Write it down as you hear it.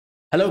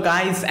Hello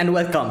guys and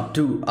welcome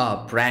to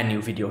a brand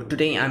new video.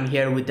 Today I'm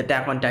here with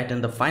Attack on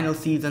Titan, the final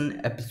season,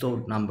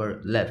 episode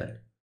number 11.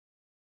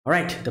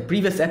 Alright, the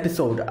previous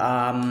episode,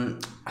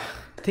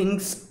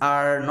 things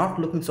are not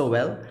looking so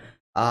well.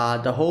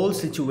 The whole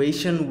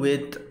situation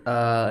with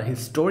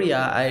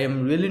Historia, I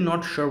am really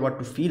not sure what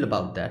to feel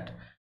about that.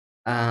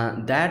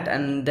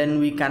 And then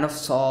we kind of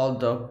saw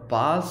the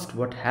past,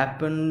 what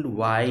happened,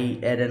 why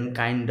Eren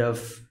kind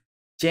of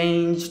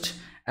changed,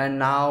 and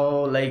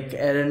now like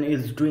Eren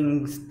is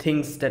doing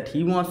things that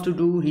he wants to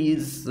do.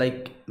 He's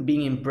like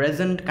being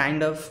imprisoned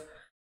kind of,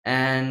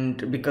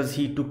 and because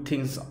he took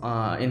things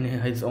in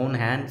his own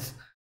hands.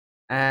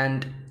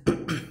 And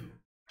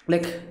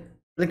like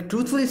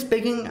truthfully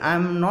speaking,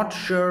 I'm not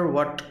sure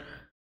what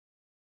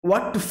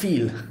to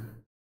feel.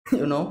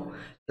 you know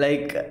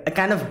like I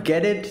kind of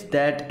get it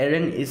that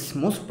Eren is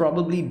most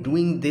probably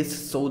doing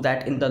this so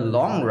that in the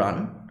long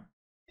run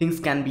things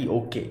can be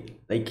okay.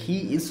 Like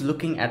he is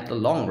looking at the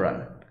long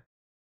run,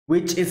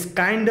 which is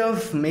kind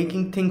of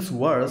making things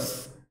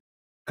worse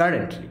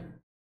currently.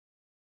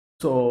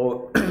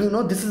 So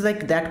this is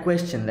like that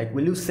question, like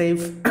will you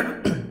save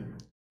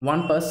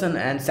one person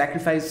and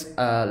sacrifice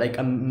like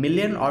a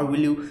million, or will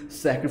you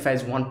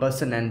sacrifice one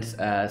person and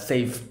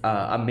save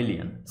a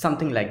million,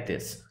 something like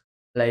this.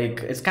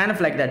 Like it's kind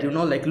of like that,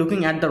 like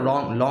looking at the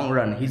long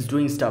run, he's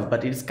doing stuff,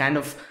 but it's kind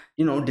of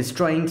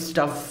destroying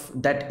stuff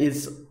that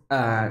is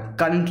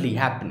currently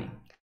happening.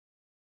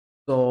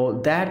 So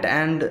that,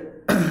 and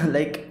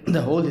like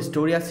the whole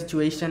Historia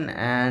situation,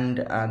 and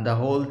the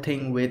whole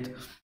thing with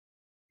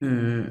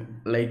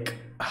like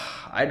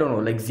I don't know,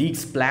 like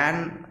Zeke's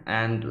plan,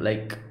 and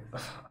like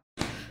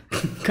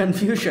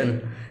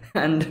confusion,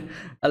 and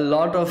a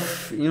lot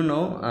of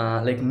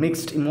like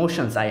mixed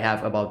emotions I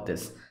have about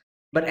this.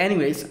 But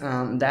anyways,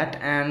 that,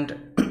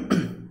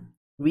 and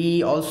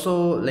we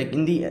also, like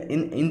in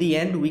the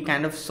end, we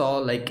kind of saw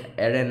like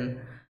Eren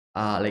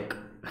like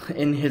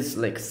in his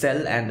like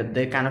cell, and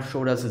they kind of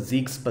showed us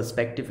Zeke's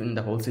perspective in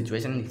the whole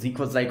situation. Zeke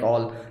was like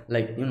all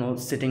like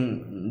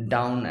sitting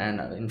down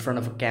and in front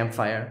of a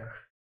campfire,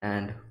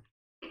 and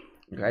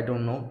I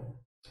don't know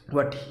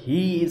what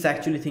he is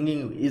actually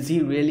thinking. Is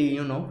he really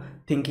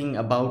thinking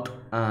about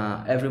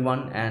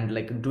everyone and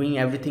like doing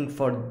everything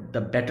for the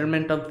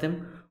betterment of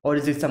them, or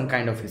is it some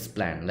kind of his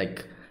plan?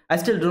 Like I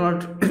still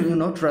do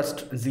not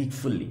trust Zeke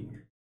fully,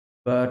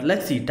 but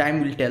let's see,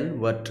 time will tell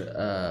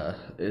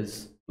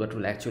what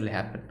will actually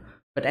happen.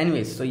 But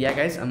anyways, so yeah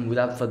guys,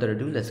 without further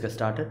ado, let's get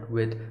started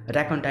with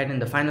Attack on Titan,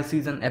 the final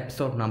season,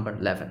 episode number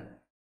 11.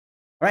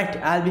 Right,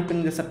 I'll be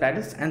putting the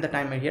subtitles and the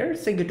timer here,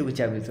 sync it to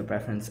whichever is your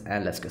preference,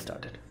 and let's get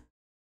started.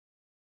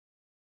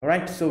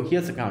 Alright, so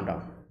here's the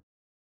countdown.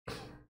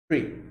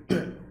 3,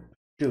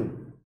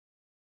 2,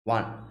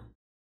 1,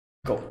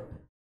 go.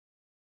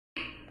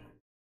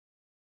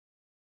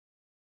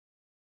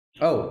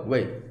 Oh,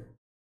 wait.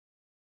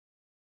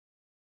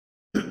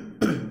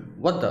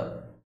 What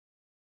the?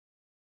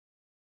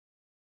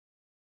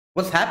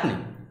 What's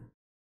happening?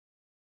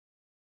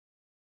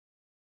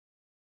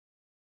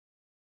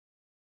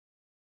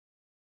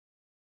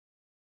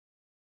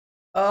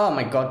 Oh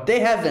my god,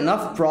 they have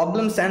enough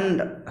problems, and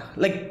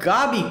like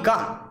Gabi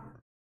can't.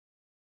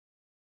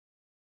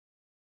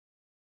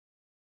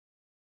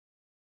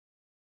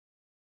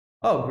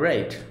 Oh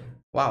great.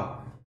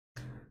 Wow.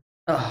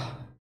 Ugh.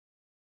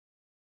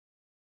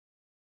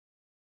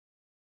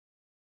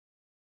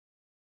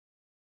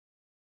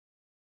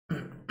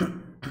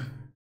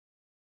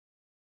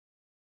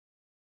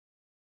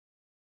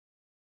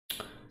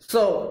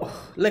 So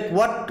like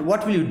what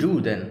will you do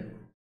then?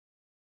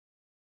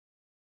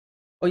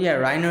 Oh yeah,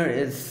 Reiner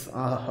is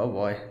oh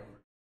boy.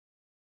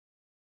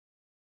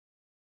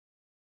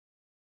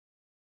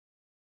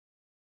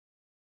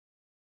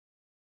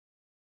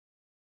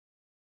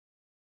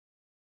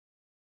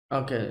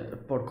 Okay,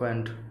 Porco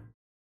and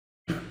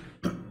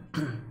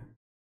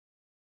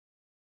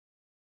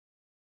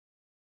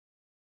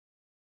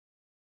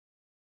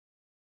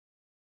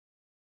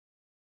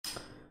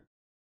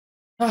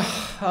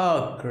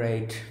oh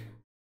great.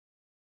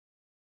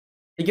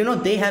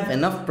 They have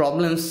enough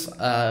problems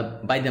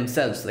by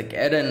themselves, like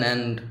Eren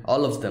and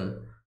all of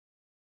them,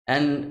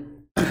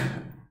 and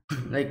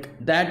like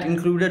that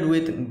included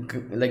with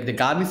like the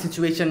Gabi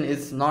situation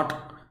is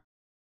not,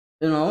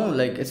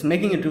 like it's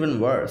making it even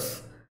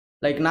worse.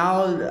 Like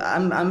now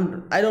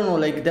I don't know,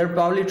 like they're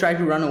probably trying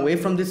to run away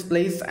from this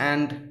place,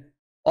 and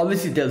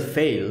obviously they'll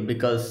fail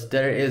because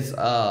there is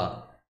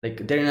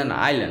like they're in an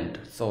island,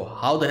 so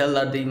how the hell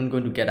are they even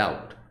going to get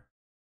out?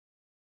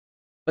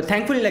 But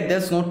thankfully, like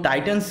there's no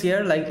Titans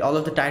here, like all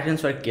of the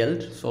Titans were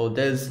killed, so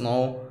there's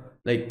no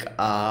like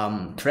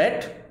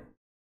threat.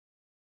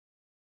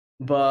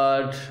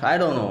 But I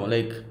don't know,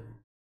 like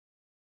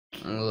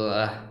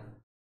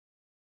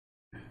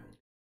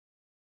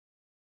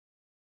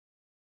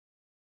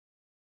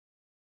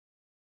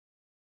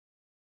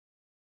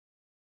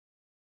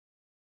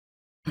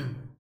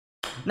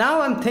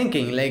now I'm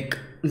thinking like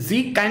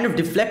Zeke kind of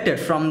deflected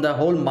from the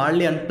whole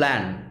Marlian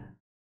plan.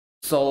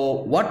 So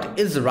what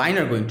is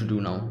Reiner going to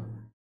do now?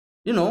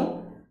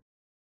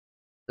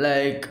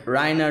 like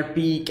Rainer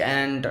Peak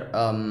and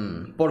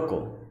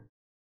Porco,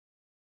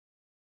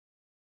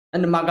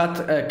 and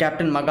Magath,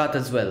 Captain Magath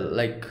as well,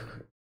 like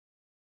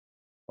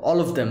all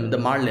of them, the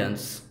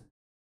Marlians.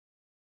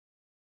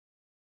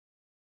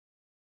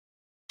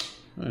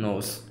 Who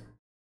knows?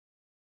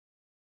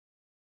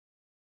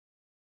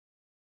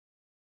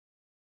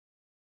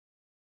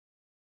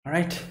 All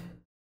right,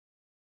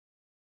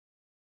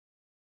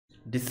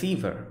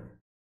 Deceiver.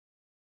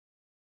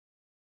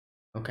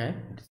 Okay,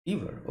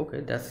 Deceiver.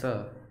 Okay, that's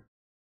a.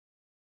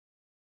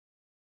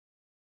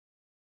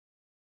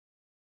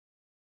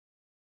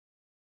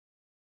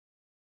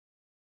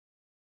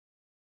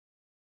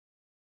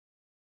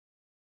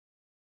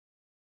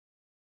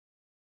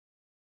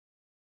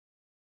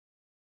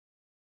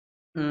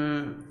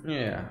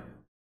 Yeah.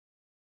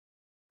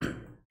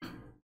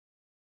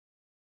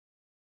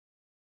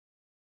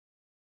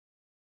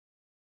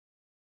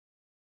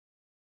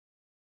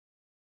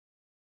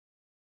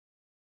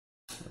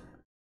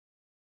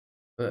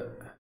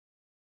 But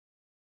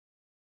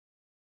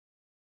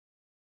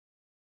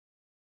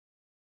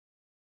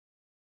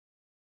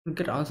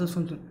get answers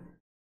from.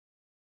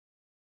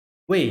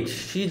 Wait,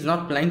 she's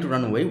not planning to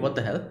run away. What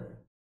the hell?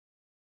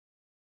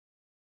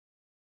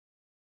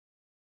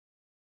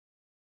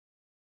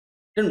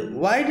 Then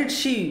why did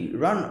she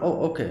run?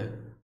 Oh, okay.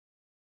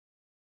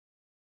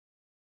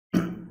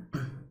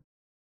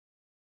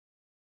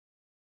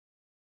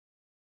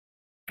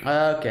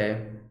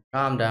 Okay,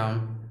 calm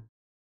down.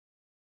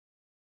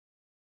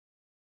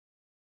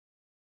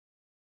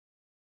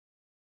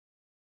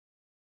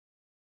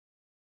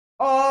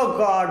 Oh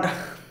God.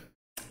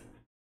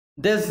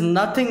 There's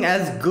nothing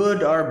as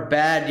good or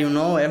bad, you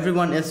know.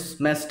 Everyone is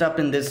messed up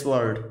in this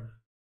world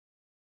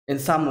in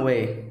some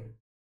way.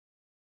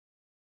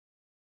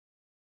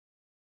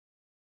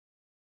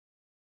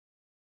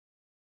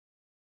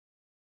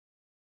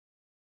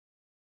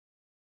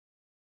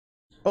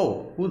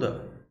 Oh, who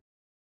the?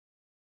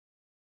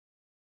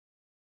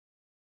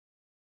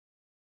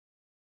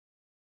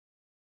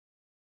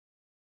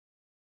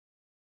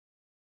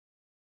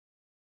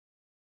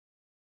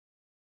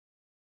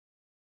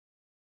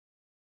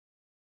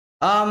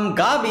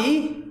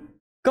 Gabi?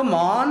 Come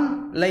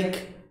on.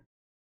 Like,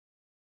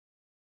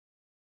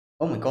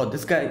 oh my God,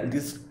 this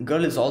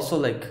girl is also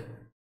like,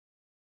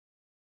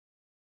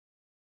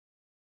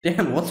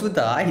 damn, what's with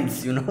the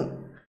eyes, you know?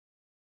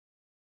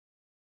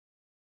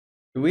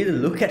 The way they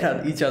look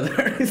at each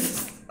other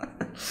is.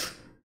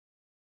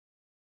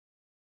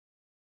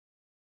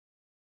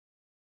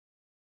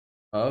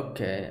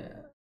 Okay.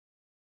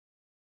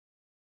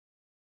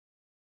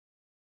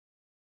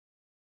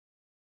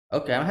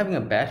 Okay, I'm having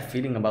a bad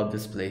feeling about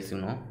this place, you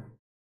know?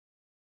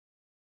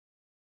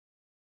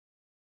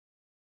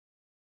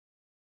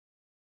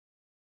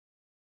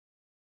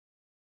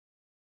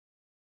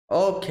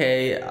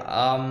 Okay,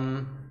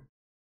 am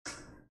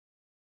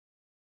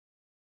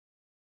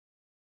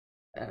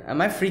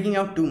I freaking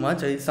out too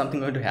much or is something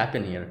going to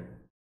happen here?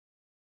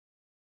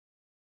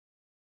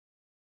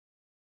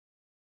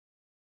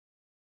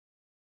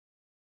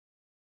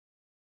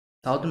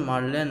 Southern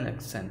Marleyan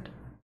accent.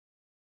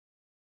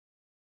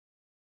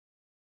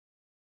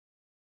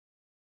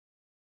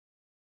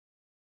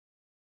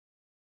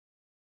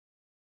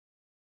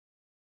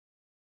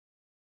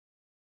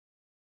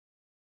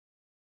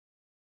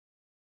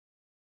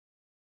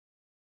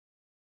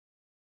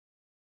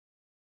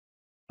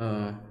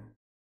 Uh,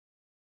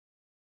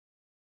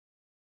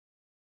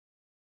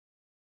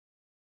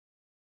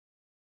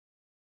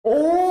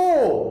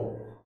 oh!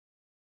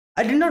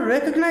 I did not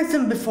recognize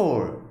him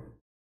before.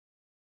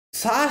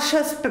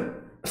 Sasha's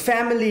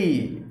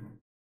family.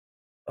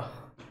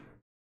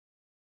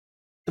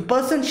 The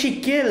person she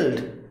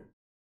killed.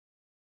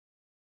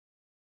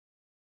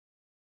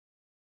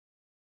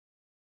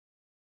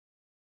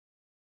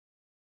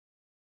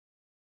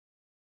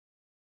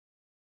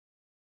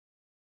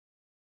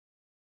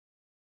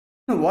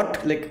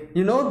 What? Like,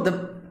 you know,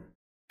 the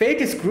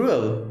fate is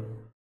cruel.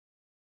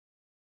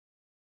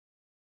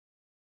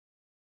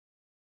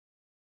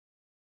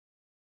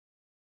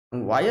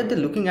 Why are they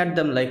looking at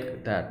them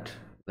like that?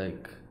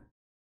 Like,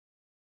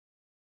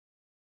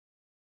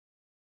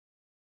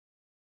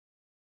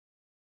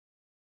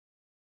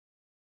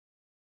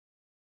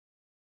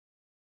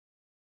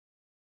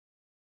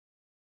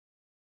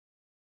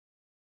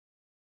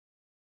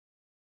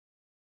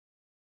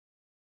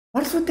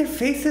 what's with their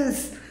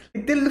faces?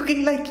 Like, they're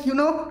looking like, you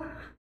know?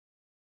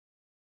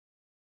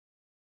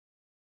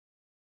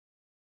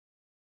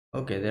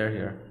 Okay, they're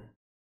here.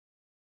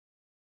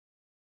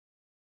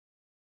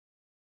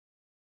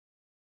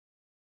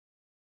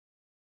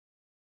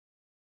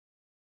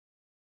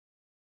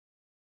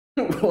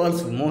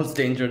 World's most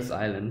dangerous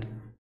island.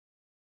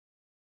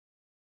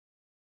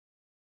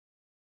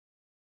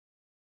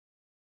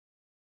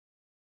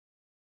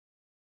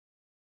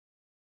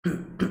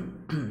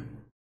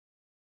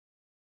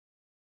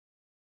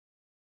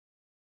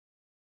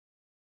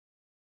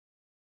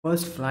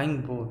 First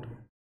flying boat.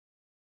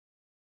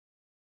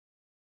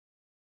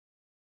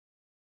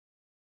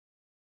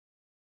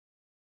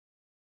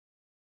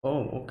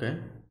 Oh, okay.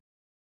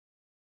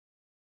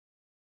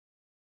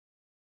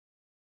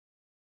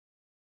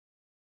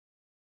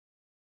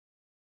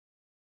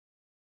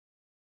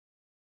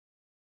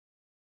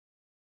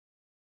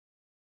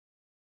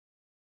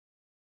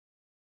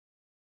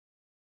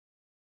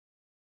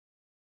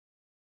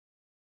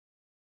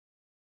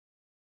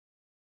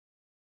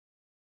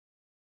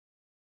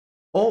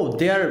 Oh,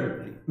 they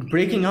are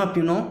breaking up,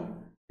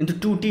 into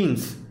two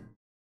teams.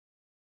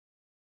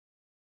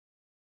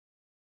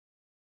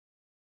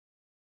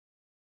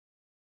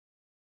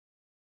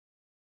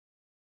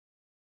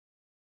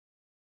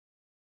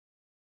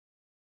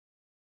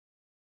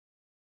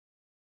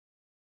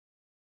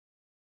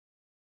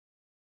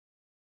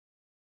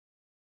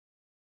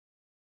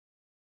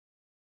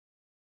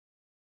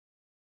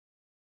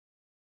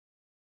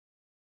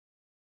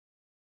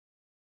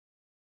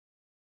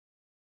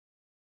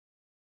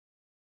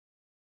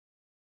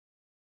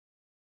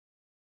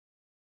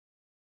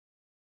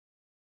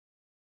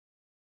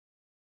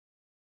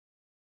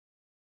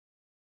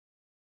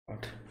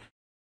 What?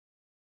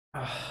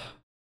 Ah,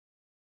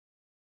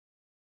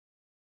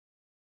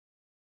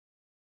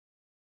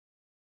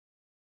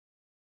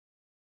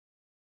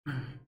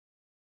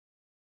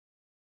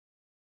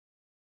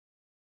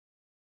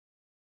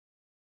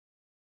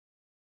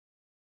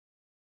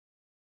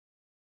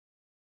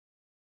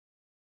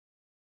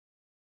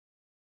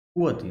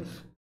 who are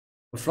these?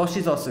 Flosh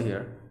is also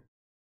here.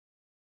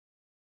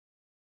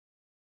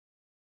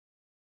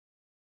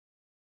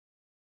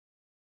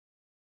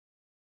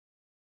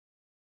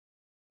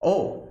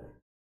 Oh,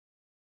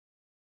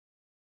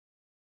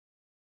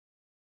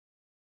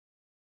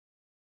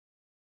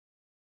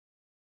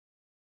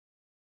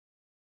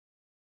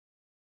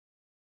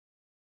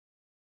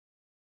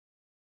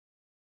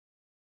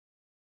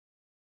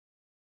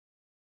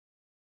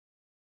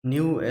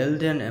 New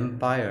Elden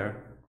Empire.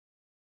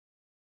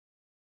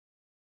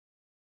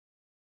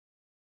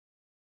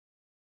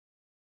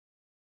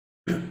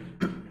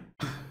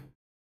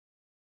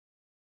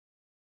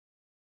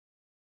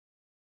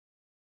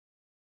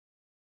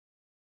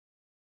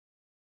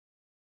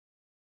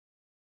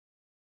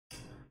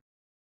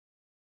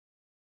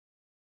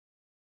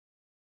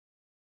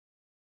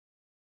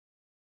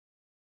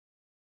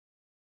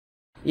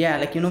 Yeah,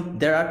 like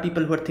there are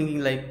people who are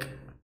thinking like,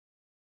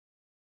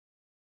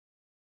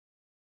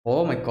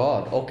 oh my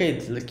god, okay,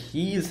 it's like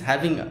he is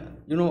having, a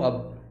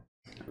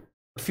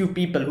few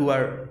people who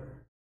are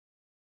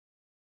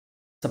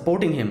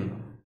supporting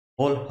him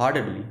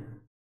wholeheartedly.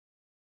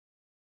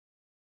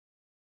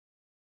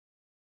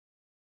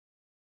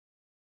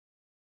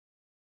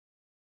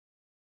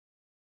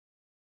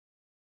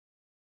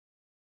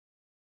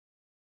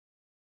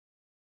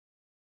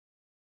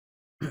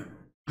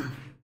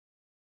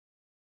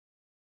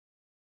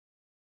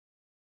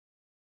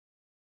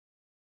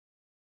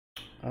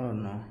 Oh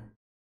no.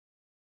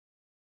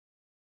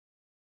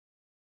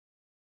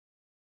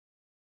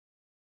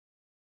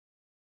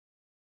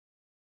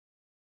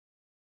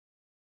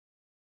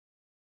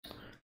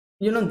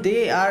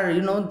 They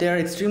are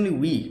extremely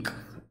weak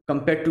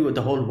compared to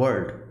the whole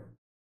world.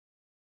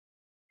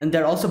 And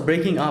they're also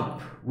breaking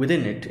up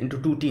within it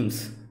into two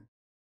teams.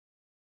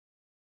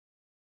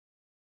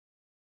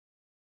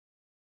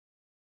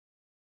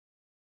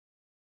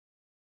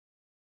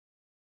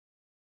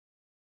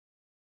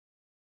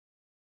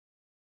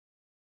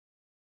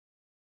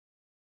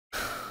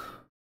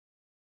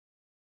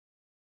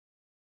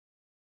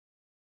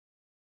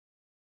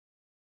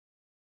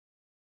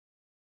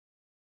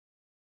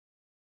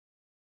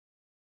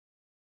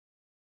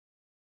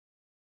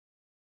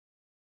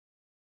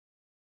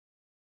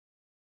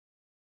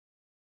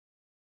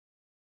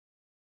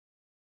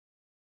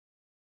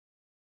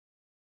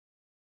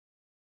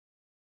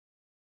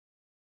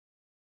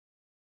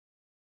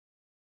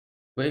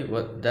 Wait,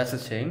 what? That's a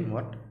shame.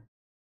 What?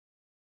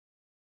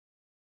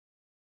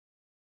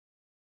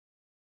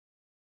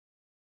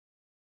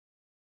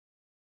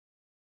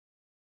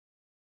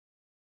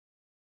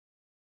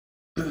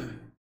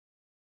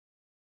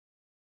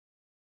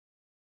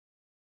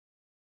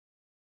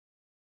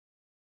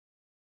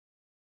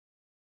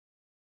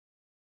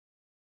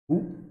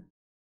 Who?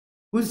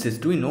 Who's this?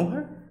 Do we know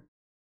her?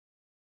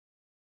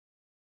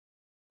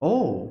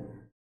 Oh,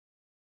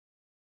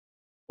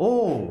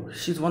 oh,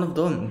 she's one of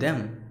them.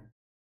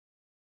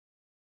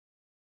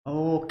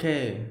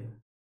 Okay.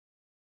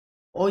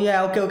 Oh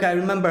yeah, okay, okay, I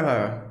remember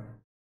her.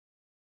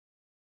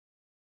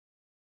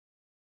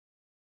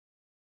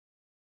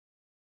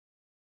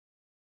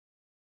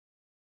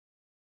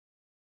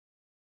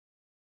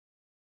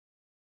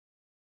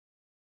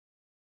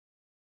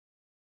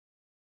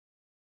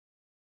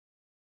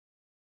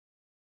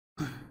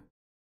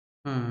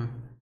 Hmm.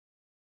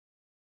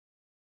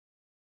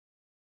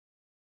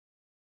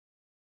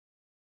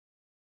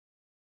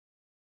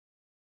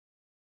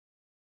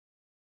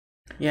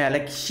 Yeah,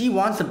 like she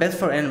wants the best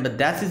for N, but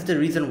that is the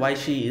reason why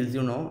she is,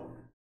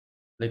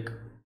 like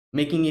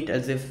making it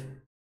as if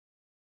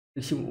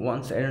she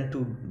wants Eren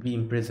to be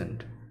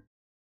imprisoned.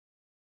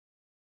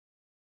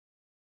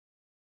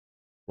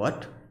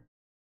 What?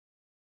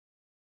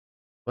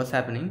 What's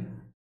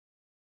happening?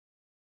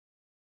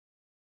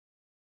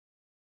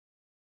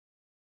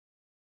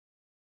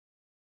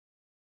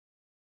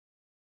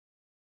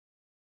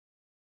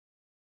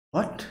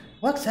 What?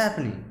 What's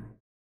happening?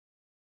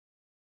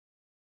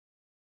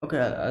 Okay,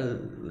 I'll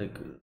like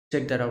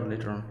check that out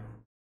later on.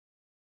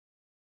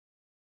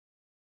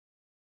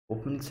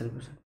 Opening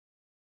celebration.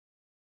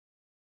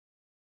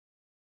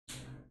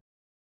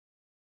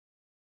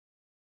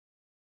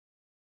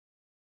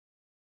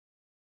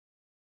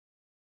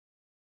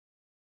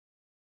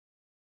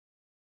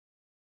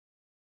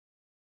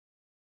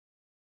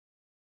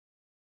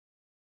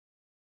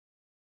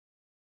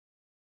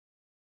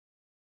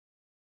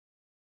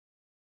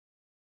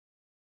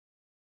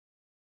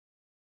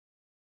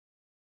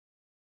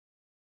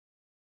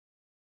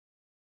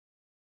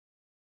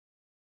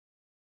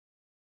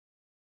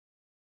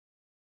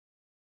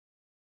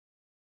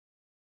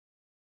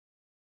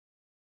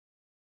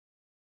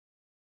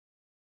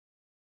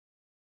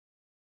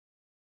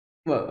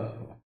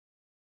 Well,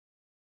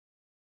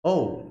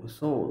 oh,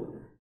 so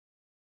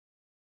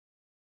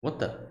what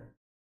the?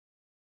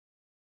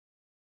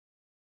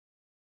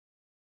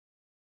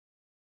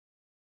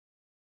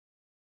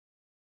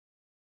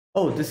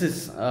 Oh, this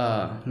is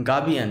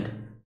Gabi and.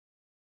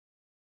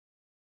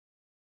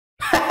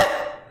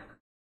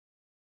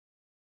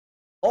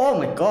 Oh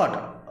my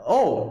God.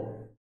 Oh.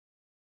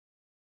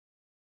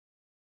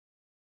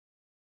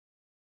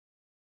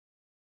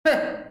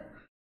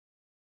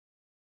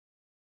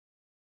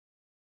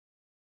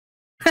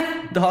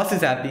 The horse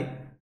is happy.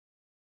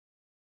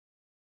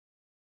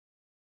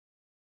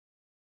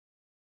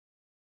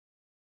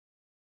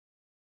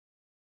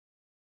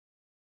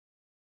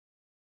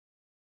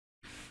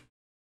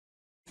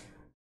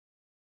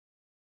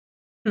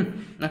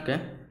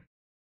 Okay.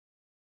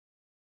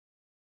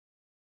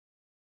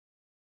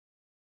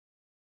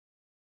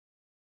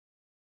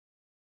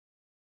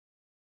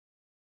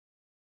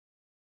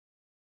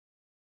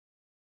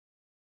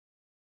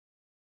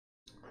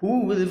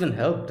 Who will even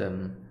help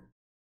them?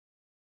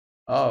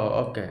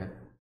 Oh, okay.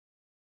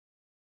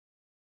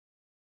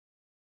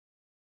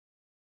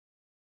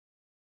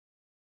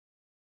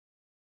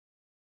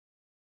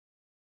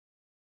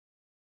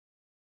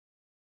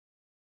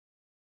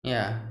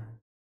 Yeah.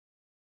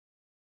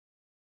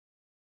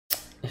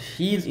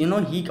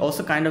 He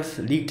also kind of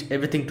leaked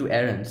everything to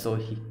Aaron, so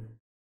he.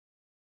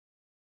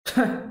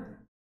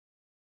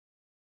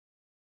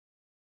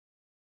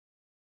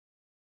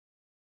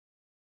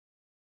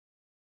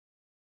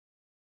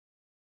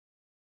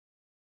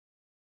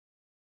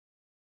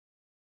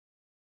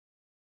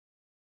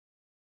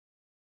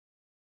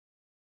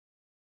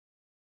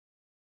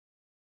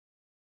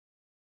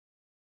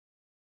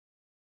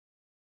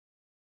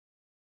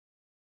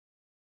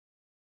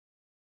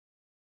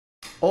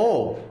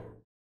 Oh.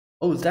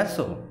 Oh, is that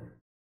so?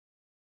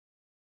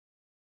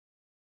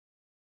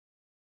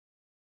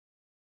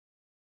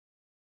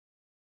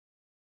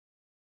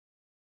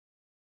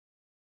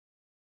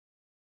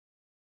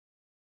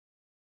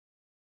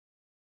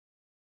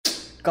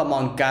 Come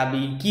on,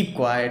 Gabby, keep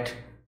quiet.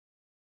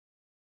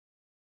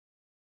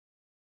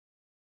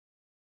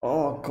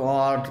 Oh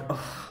God.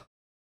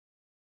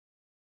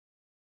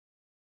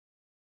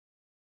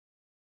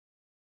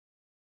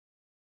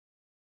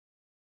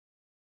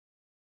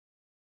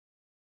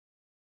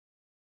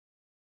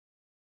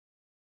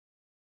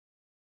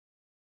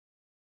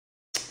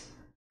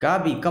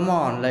 Gabi, come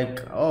on.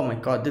 Like, oh my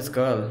God, this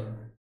girl.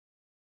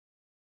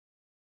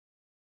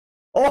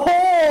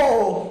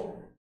 Oh!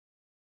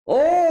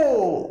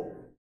 Oh!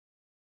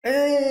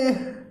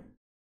 Eh.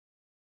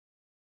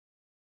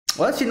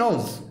 Well, she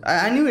knows.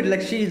 I knew it.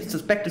 Like, she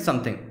suspected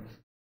something.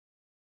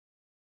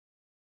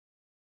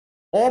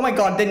 Oh my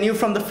God, they knew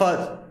from the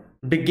first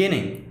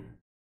beginning.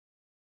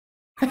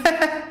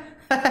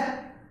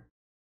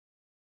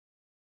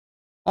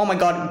 Oh my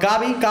God,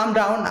 Gabi, calm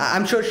down.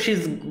 I'm sure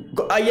she's.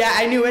 Yeah,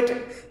 I knew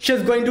it. She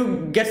was going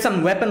to get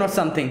some weapon or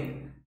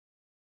something.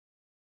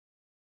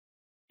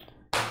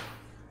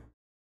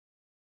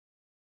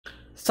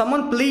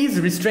 Someone please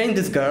restrain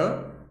this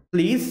girl.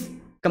 Please.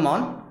 Come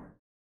on.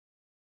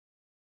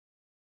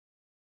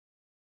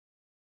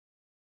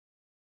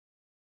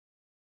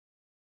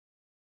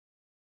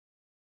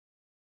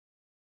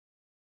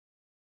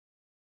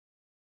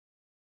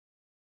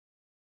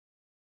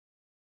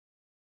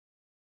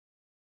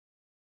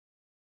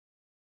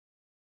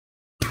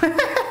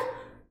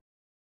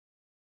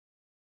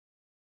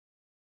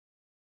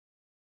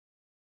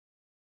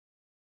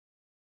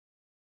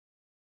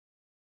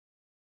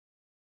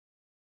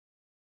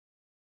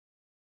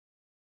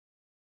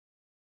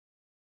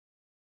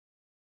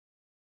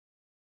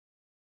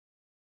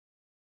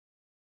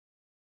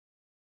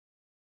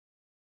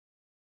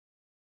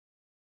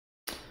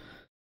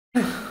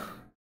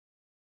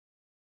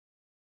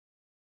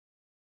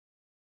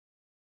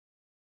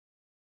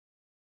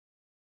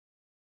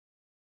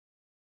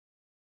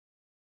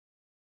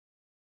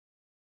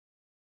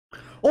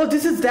 Oh,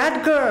 this is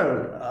that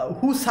girl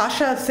who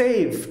Sasha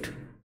saved.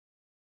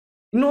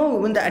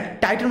 When the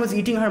Titan was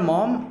eating her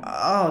mom,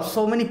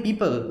 so many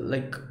people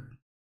like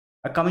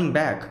are coming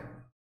back.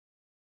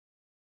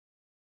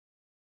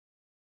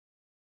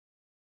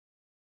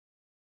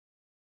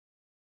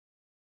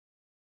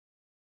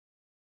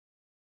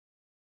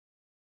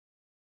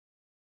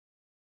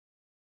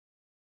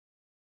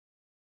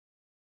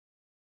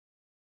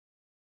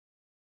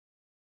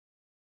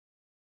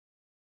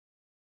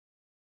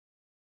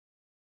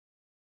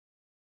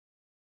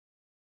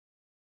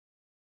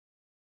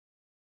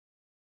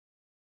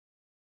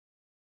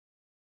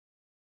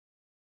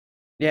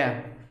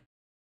 Yeah.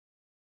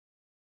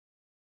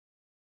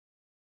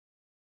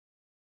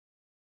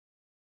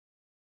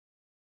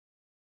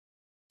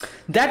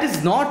 That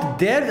is not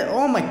there.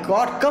 Oh my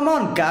God. Come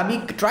on,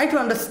 Gabi. Try to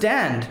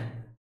understand.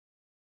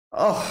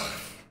 Oh,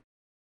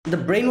 the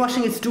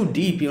brainwashing is too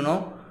deep.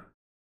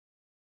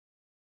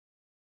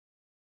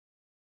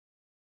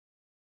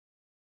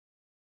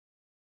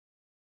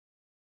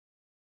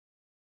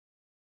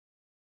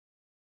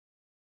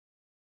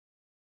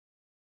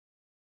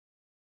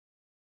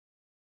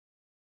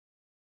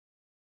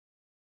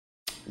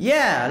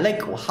 Yeah,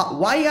 like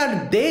why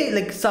are they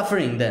like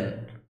suffering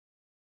then?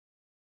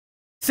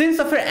 Sins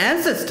of her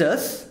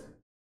ancestors?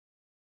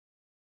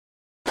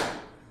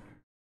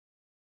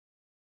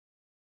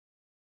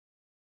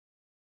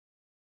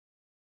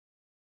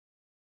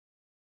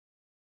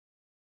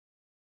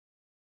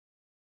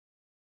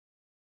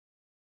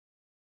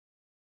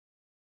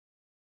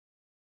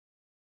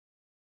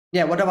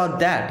 Yeah, what about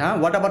that, huh?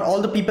 What about all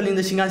the people in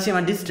the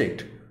Shiganshima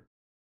district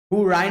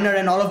who Reiner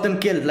and all of them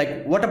killed?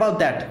 Like, what about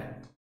that?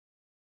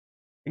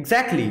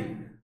 Exactly.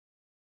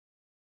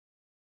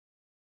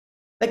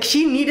 Like,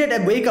 she needed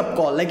a wake up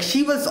call. Like,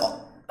 she was.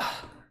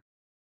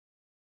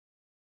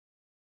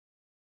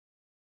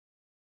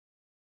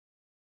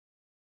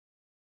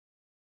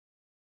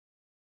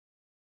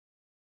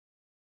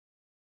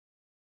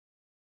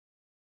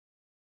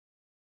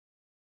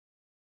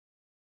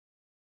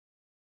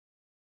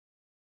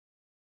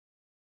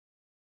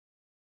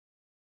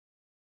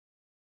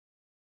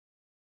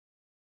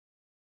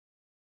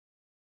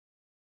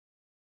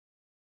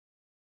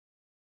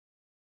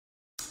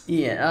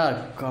 Yeah,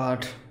 oh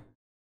god.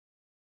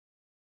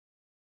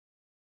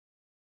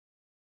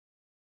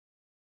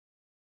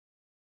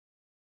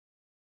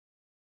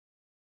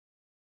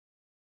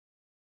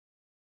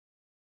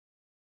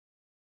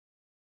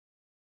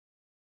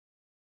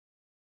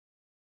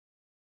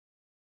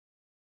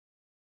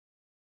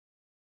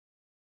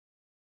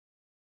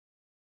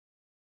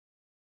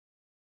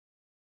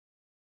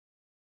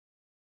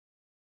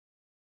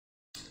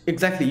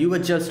 Exactly, you were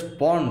just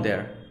born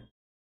there.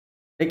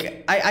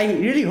 Like, I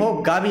really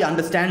hope Gabi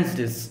understands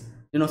this,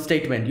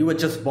 statement. You were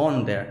just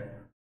born there.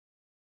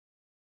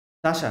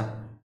 Sasha,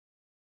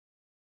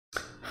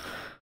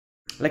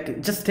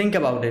 like, just think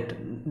about it.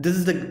 This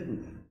is the.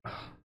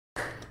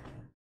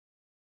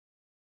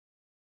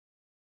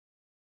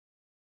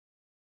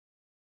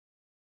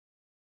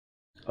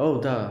 Oh,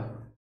 the.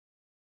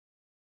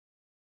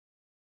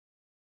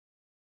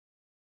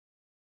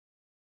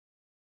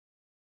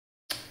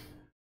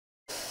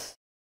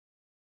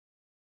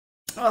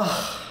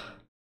 Oh.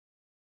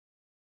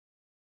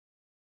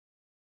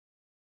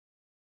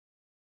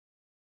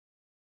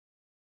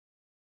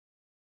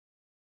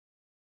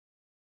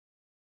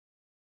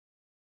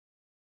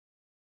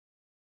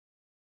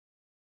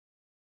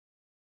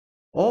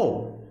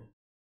 Oh.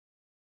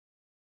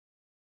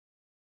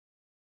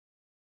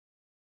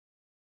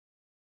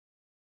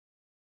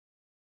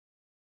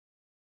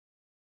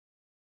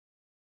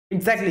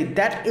 Exactly,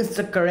 that is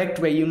the correct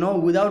way,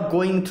 without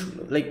going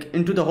through, like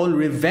into the whole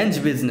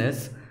revenge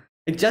business.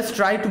 Like just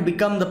try to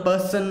become the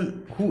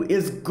person who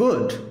is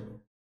good.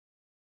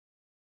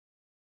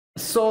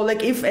 So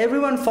like if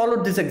everyone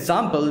followed this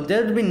example,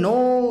 there'd be no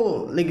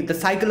like the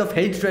cycle of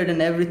hatred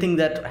and everything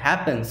that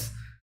happens.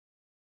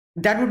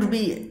 That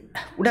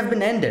would have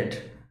been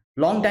ended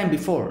long time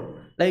before.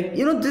 Like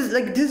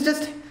this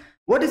just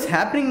what is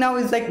happening now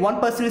is like one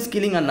person is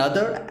killing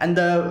another, and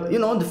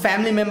the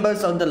family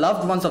members or the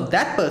loved ones of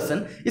that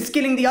person is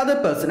killing the other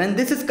person, and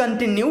this is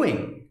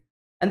continuing,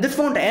 and this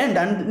won't end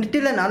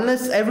until and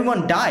unless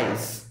everyone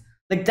dies.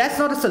 Like that's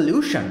not a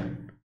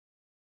solution.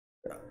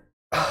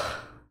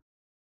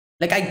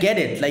 Like I get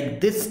it,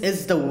 like this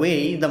is the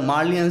way the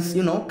Marlians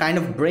kind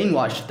of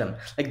brainwashed them.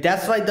 Like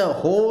that's why the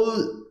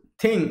whole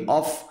thing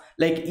of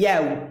like,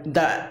 yeah,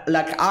 the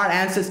like our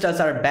ancestors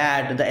are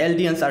bad, the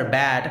Eldians are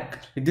bad,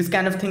 like this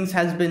kind of things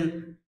has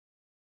been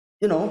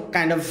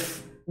kind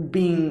of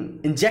being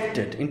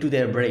injected into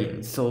their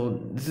brains. So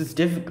this is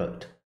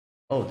difficult.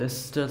 Oh, there's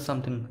still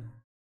something.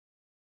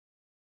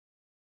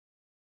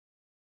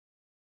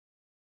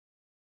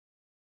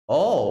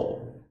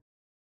 Oh,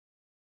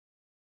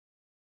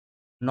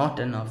 not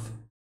enough.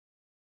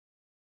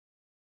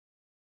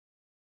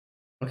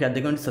 Okay, are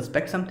they going to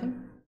suspect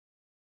something?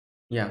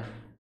 Yeah.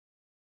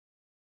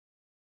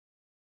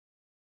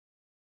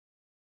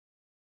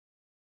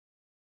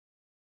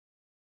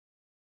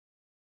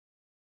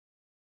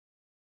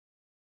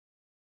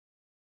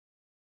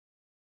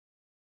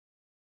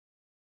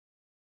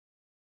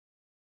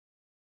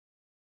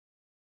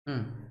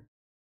 Hmm.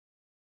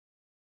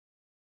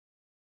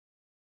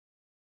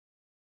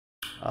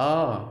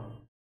 Oh,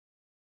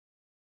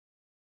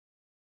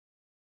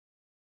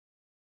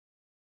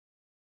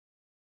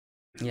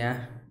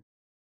 yeah,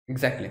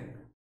 exactly.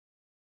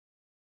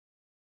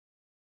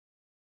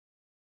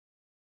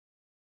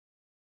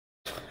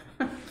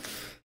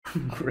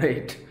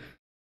 Great.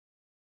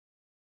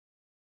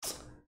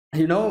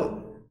 You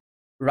know,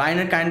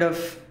 Reiner kind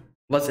of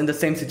was in the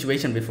same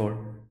situation before.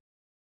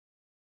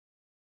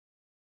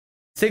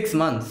 6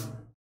 months.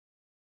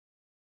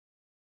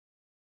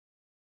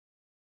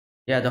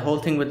 Yeah, the whole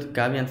thing with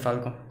Gabi and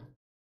Falco.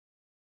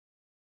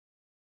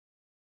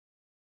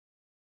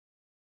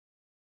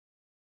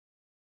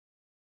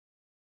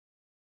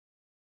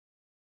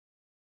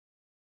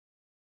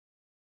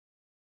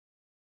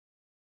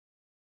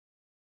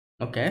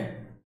 Okay.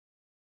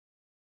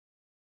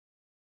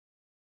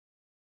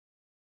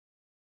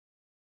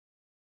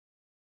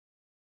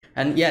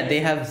 And yeah,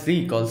 they have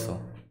Zeke also.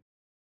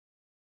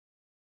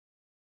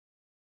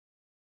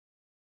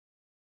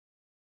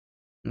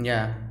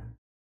 Yeah.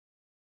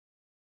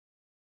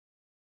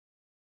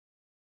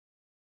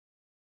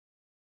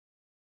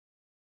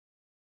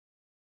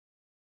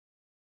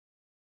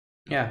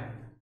 Yeah.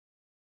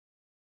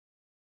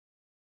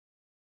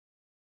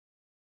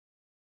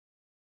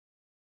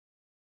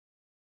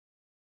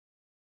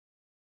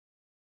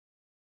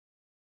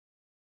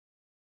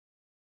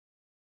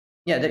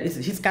 Yeah, that is,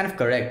 he's kind of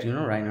correct,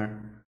 Reiner.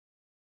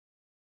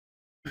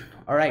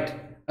 All right,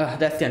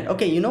 that's the end.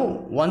 Okay,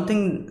 one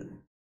thing,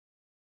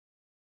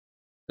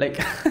 like,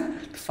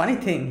 the funny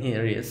thing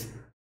here is,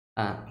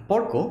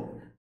 Porco,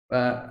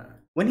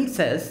 when he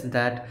says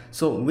that,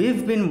 so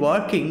we've been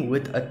working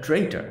with a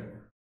traitor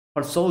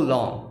for so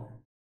long,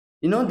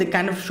 they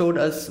kind of showed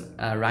us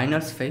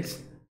Reiner's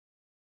face.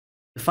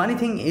 The funny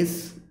thing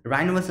is,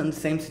 Reiner was in the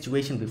same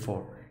situation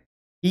before.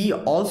 He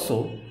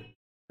also,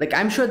 like,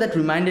 I'm sure that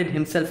reminded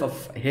himself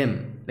of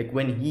him, like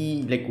when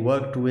he like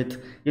worked with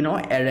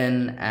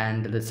Eren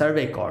and the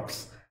Survey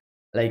Corps.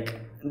 Like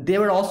they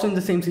were also in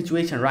the same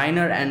situation.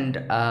 Reiner and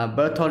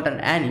Berthold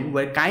and Annie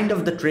were kind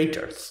of the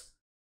traitors,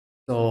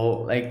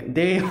 so like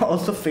they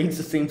also faced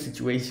the same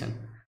situation.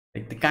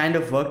 Like they kind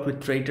of worked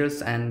with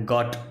traitors and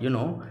got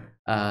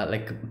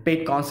like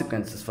paid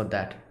consequences for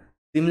that.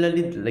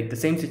 Similarly, like the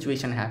same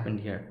situation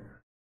happened here.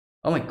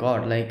 Oh my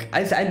god, like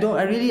I don't,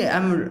 I really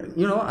am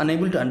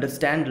unable to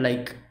understand,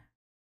 like,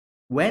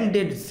 when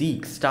did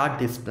Zeke start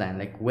this plan?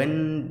 Like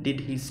when did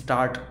he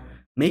start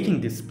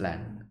making this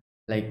plan?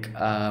 Like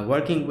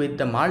working with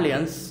the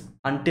Marlians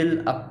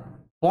until a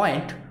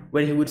point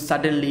where he would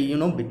suddenly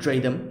betray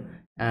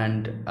them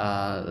and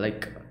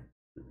like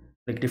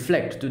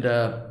deflect to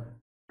the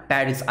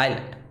Paris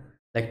Island,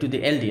 like to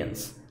the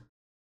Eldians.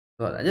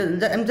 So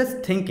I'm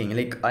just thinking,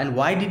 like, and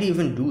why did he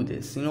even do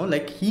this?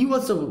 Like he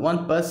was the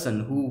one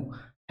person who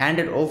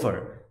handed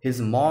over his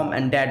mom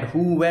and dad,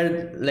 who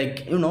were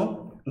like,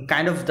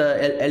 kind of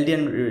the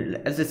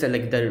Eldian, as I said,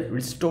 like the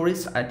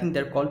Restorists. I think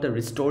they're called the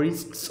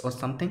Restorists or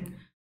something.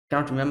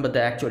 Cannot remember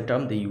the actual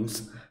term they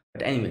use.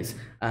 But anyways,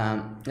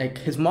 like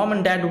his mom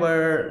and dad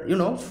were,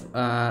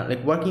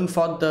 like working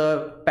for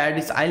the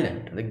Paradise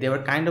Island. Like they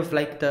were kind of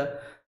like the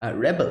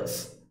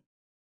rebels.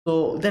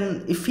 So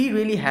then, if he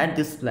really had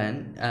this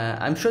plan,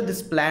 I'm sure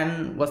this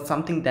plan was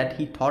something that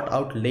he thought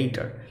out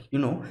later,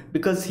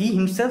 because he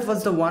himself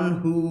was the one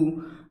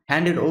who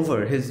handed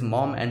over his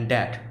mom and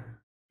dad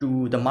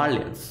to the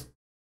Marlians.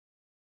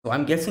 So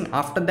I'm guessing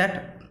after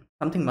that,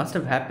 something must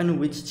have happened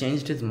which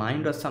changed his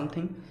mind or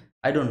something.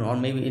 I don't know, or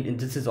maybe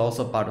this is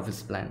also part of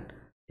his plan.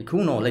 Like,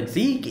 who knows? Like,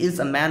 Zeke is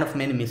a man of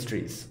many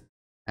mysteries.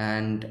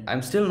 And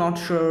I'm still not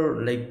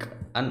sure, like,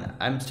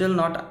 I'm still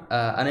not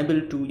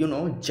unable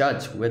to,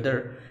 judge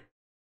whether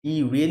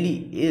he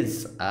really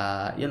is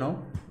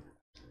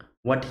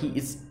what he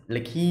is,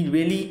 like he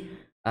really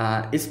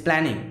is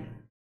planning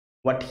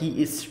what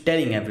he is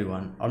telling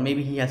everyone, or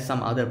maybe he has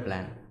some other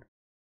plan.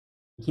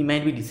 He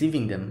might be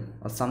deceiving them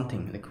or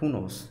something, like who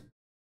knows.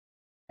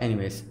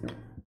 Anyways,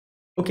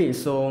 okay,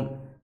 so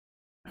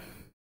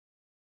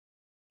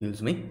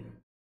excuse me,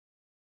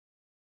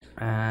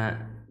 uh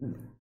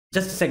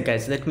just a sec,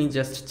 guys, let me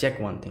just check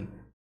one thing.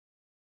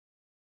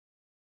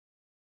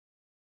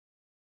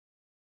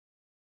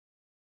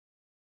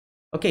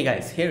 Okay,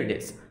 guys, here it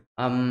is.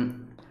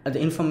 The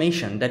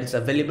information that is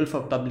available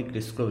for public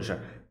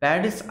disclosure.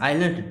 Paradise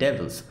Island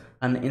Devils,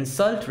 an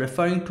insult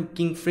referring to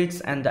King Fritz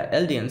and the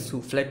Eldians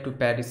who fled to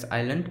Paradise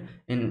Island.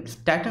 In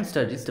Titan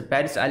studies, the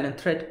Paradise Island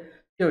threat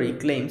theory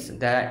claims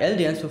that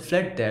Eldians who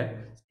fled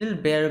there still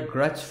bear a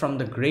grudge from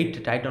the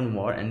Great Titan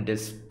War and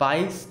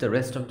despise the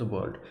rest of the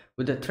world.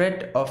 With the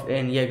threat of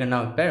an Jaeger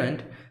now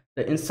apparent,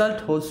 the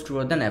insult holds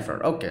truer than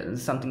ever. Okay, this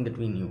is something that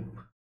we knew.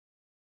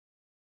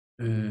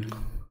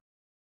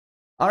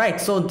 All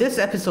right, so this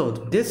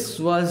episode, this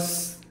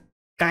was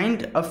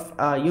kind of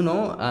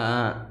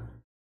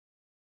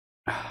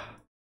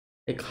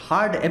like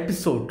hard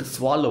episode to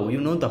swallow,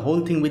 the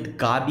whole thing with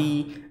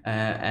Gabi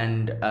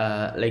and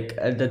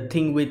the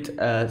thing with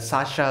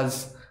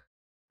Sasha's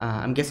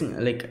I'm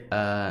guessing, like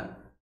I'm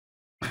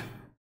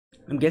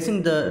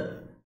guessing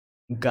the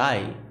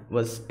guy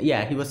was,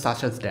 yeah, he was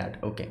Sasha's dad.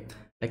 Okay,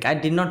 like I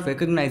did not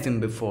recognize him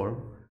before,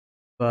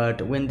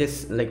 but when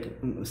this like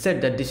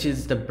said that this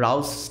is the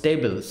Browse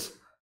stables,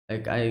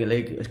 like I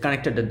like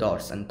connected the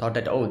dots and thought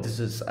that, oh, this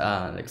is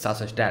like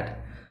Sasha's dad.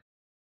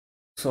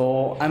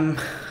 So I'm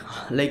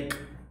like,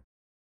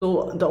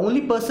 so the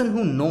only person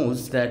who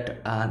knows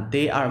that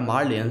they are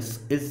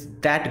Marlians is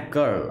that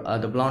girl,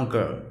 the blonde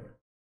girl.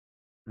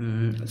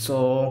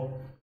 So,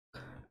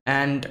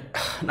 and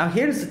now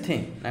here's the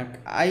thing, like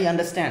I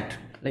understand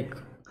like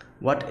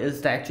what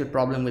is the actual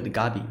problem with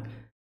Gabi,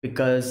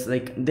 because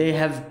like they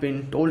have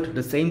been told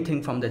the same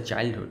thing from their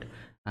childhood.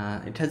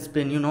 It has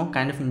been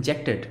kind of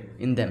injected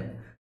in them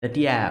that,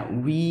 yeah,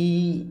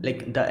 we,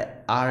 like the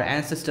our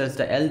ancestors,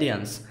 the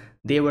Eldians,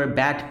 they were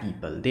bad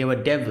people, they were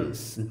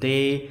devils,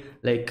 they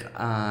like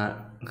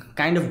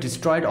kind of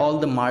destroyed all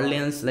the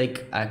Marlians,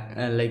 like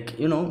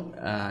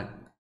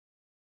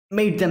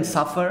made them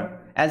suffer,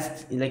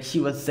 as like she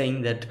was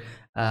saying that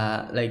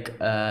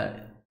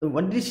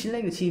what did she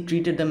like? She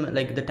treated them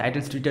like the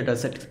Titans treated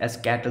us as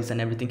cattle and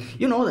everything.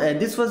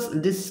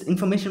 This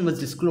information was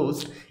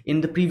disclosed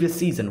in the previous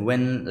season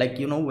when, like,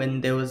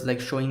 when there was like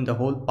showing the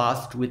whole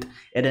past with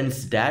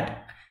Eden's dad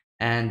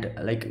and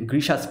like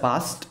Grisha's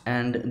past,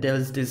 and there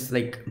was this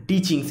like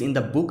teachings in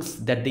the books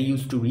that they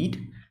used to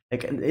read.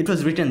 Like it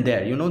was written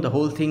there, the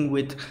whole thing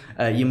with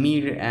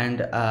Ymir and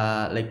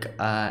like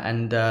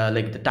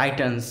the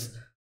Titans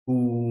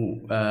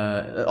who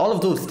all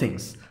of those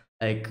things.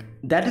 Like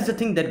that is the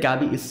thing that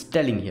Gabi is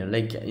telling here.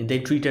 Like they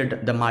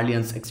treated the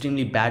Marlians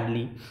extremely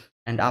badly,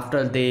 and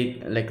after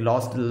they like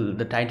lost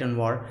the Titan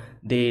war,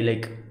 they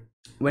like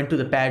went to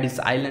the Paradise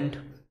Island,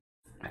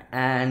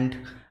 and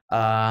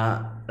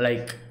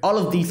like all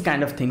of these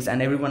kind of things,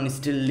 and everyone is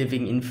still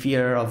living in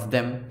fear of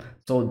them.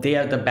 So they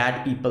are the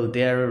bad people.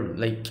 They're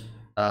like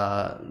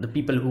the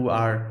people who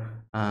are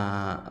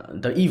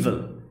the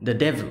evil, the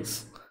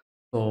devils.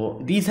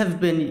 So these have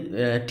been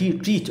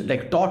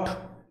taught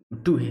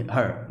to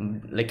her,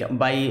 like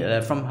by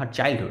from her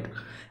childhood.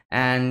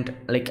 And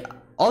like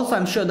also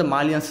I'm sure the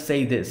Malians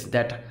say this,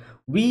 that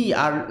we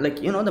are like,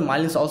 the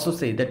Malians also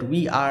say that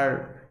we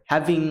are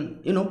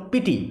having,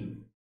 pity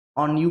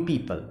on you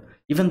people.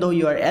 Even though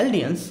you are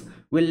Eldians,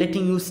 we're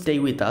letting you stay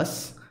with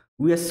us.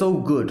 We are so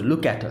good,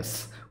 look at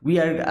us. We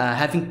are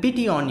having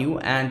pity on you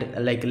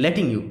and like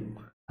letting you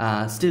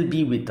still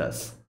be with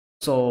us.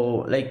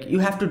 So like you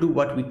have to do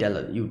what we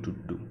tell you to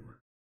do,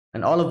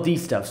 and all of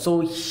these stuff.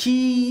 So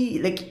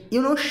she, like,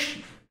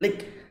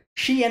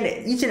 she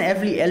and each and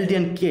every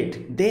Eldian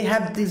kid, they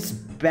have this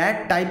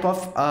bad type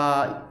of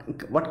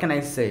what can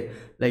I say,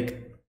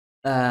 like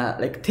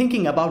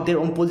thinking about their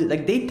own position.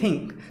 Like they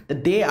think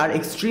that they are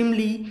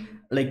extremely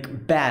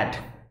like bad,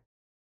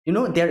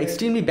 they're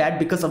extremely bad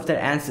because of their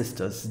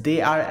ancestors.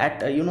 They are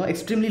at a,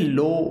 extremely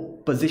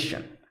low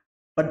position.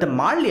 But the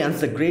Marlians,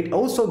 the great,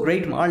 oh so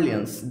great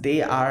Marlians,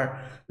 they are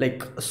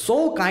like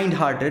so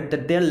kind-hearted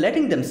that they're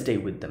letting them stay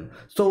with them.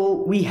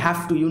 So we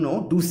have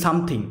to, do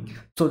something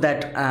so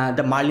that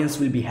the Marlians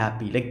will be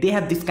happy. Like they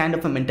have this kind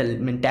of a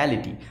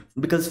mentality,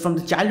 because from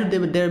the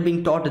childhood they're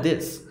being taught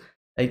this.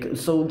 Like,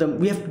 so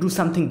we have to do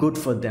something good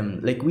for them.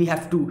 Like we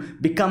have to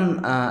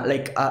become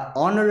like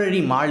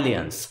honorary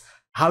Marlians.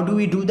 How do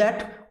we do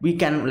that? We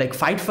can like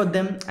fight for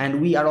them, and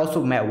we are also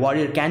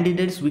warrior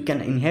candidates. We can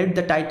inherit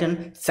the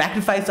Titan,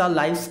 sacrifice our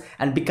lives,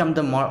 and become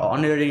the more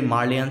honorary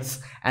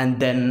Marlians, and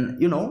then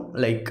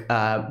like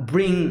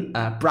bring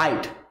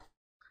pride,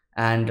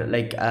 and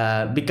like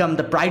become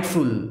the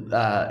prideful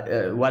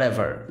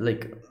whatever.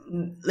 Like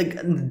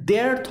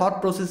their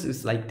thought process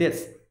is like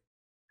this.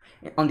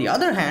 On the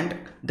other hand,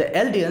 the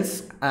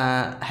Eldians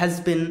has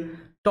been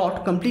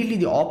taught completely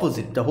the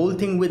opposite. The whole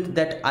thing with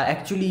that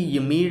actually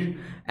Ymir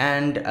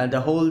and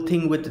the whole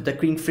thing with the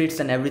Queen Fritz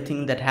and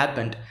everything that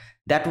happened,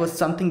 that was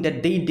something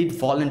that they did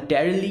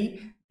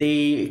voluntarily.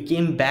 They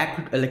came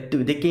back,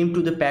 they came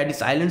to the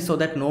Paradise Island so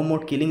that no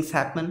more killings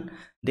happen.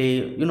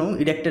 They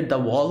erected the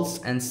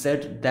walls and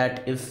said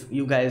that if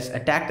you guys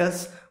attack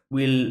us,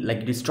 we'll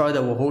like destroy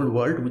the whole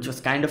world, which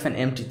was kind of an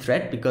empty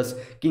threat, because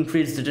King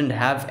Fritz didn't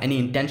have any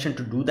intention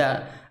to do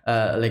that,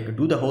 like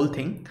do the whole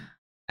thing.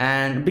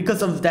 And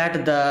because of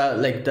that,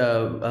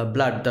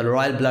 the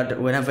royal blood,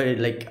 whenever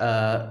like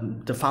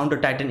the founder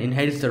Titan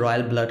inherits the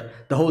royal blood,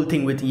 the whole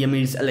thing with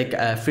Ymir's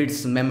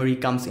Fritz's memory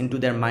comes into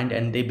their mind,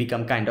 and they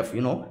become kind of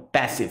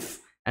passive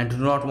and do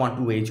not want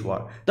to wage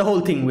war. The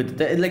whole thing with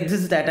this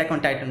is the Attack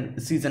on Titan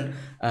season,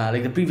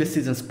 like the previous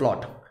season's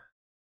plot.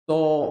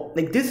 So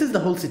like this is the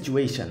whole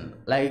situation.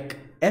 Like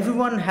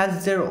everyone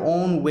has their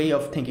own way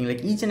of thinking.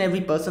 Like each and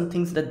every person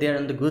thinks that they're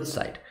on the good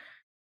side.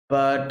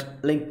 But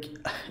like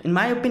in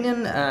my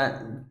opinion,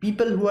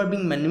 people who are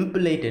being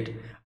manipulated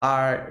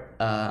are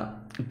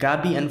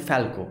Gabi and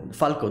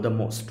Falco the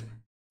most,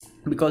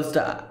 because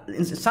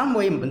in some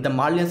way the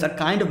Marlians are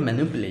kind of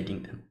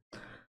manipulating them.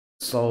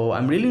 So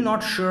I'm really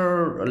not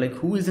sure like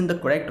who is in the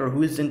correct or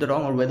who is in the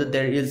wrong, or whether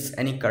there is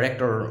any correct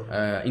or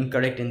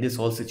incorrect in this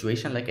whole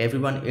situation. Like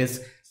everyone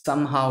is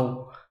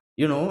somehow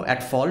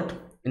at fault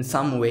in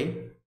some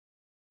way.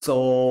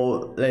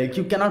 So like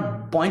you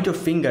cannot point your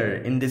finger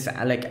in this,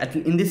 like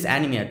in this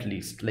anime at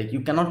least, like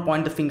you cannot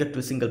point the finger to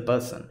a single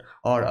person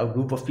or a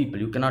group of people.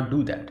 You cannot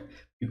do that,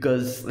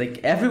 because like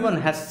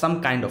everyone has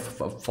some kind of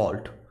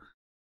fault.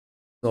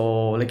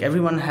 So like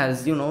everyone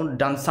has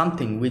done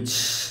something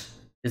which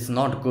is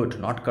not good,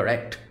 not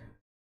correct.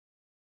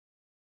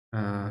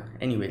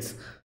 Anyways,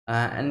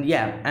 and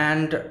yeah,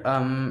 and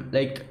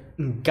like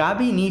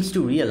Gabi needs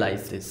to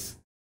realize this.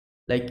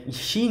 Like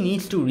she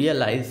needs to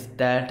realize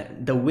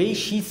that the way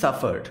she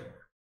suffered,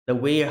 the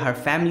way her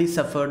family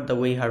suffered, the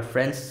way her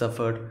friends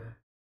suffered,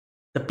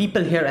 the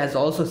people here has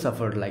also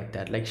suffered like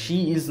that. Like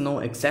she is no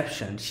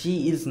exception.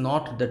 She is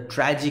not the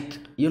tragic,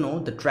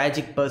 the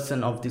tragic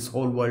person of this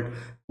whole world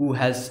who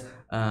has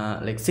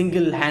like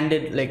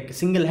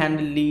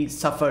single-handedly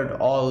suffered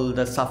all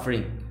the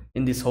suffering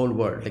in this whole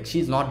world. Like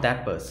she's not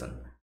that person.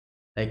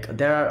 Like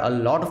there are a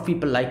lot of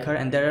people like her,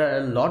 and there are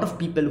a lot of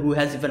people who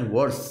has even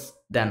worse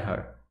than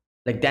her,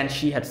 like than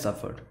she had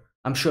suffered.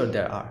 I'm sure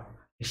there are.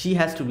 She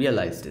has to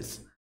realize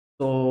this.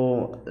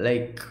 So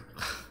like,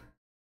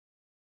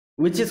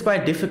 which is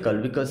quite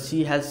difficult because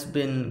she has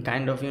been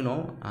kind of,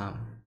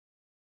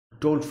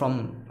 told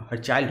from her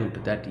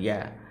childhood that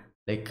yeah,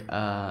 like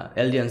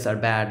aliens are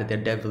bad, they're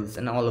devils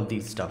and all of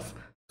these stuff.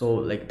 So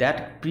like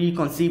that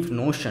preconceived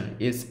notion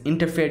is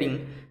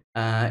interfering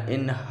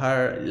in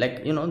her,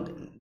 like,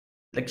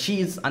 like she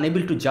is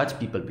unable to judge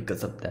people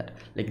because of that.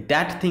 Like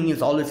that thing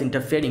is always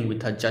interfering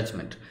with her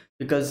judgment,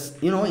 because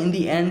in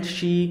the end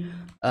she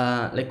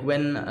like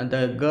when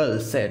the girl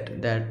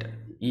said that,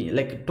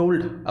 like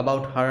told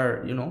about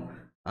her,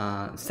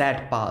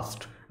 sad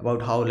past,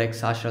 about how like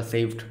Sasha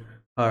saved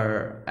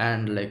her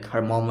and like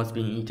her mom was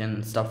being eaten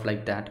and stuff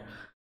like that.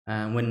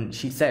 When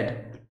she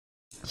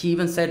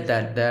even said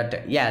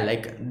that yeah,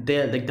 like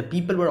the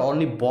people were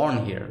only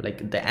born here,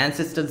 like the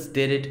ancestors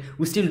did it.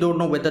 We still don't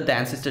know whether the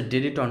ancestor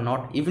did it or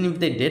not. Even if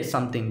they did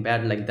something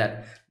bad like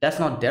that, that's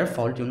not their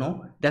fault,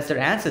 that's their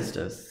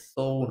ancestors.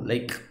 So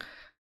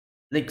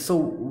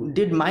so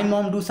did my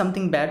mom do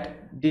something bad?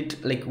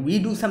 Did like we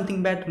do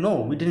something bad?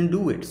 No, we didn't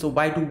do it, so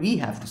why do we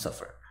have to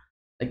suffer?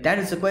 Like that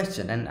is the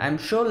question. And I'm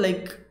sure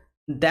like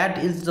that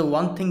is the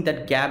one thing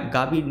that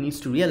Gabi needs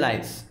to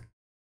realize.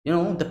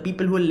 The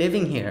people who are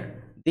living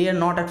here, they are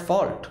not at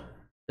fault.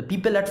 The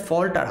people at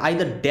fault are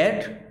either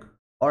dead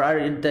or are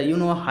in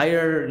the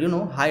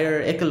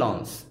higher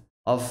echelons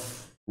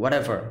of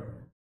whatever.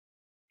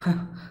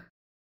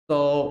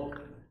 So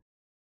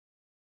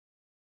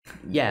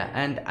yeah,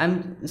 and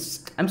I'm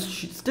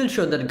still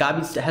sure that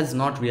Gabi has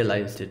not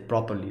realized it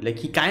properly. Like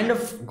he kind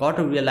of got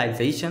a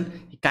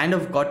realization. He kind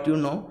of got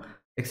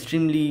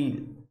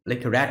extremely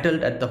like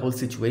rattled at the whole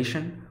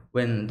situation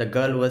when the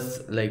girl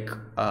was like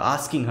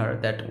asking her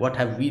that what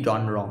have we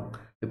done wrong,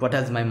 like what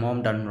has my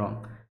mom done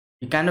wrong.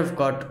 He kind of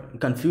got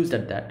confused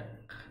at that.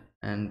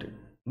 And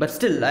but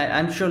still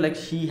I'm sure like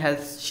she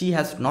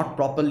has not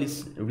properly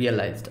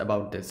realized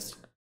about this.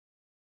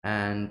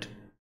 And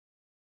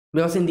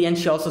because in the end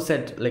she also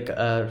said like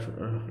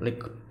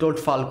told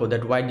Falco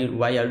that why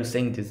are you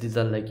saying this, these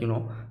are like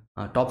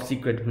top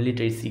secret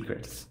military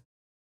secrets.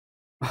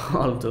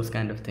 All of those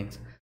kind of things.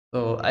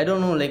 So I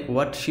don't know like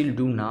what she'll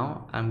do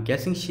now. I'm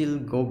guessing she'll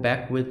go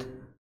back with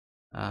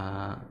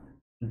uh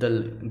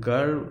the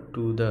girl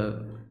to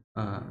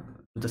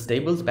the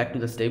stables, back to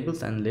the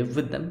stables, and live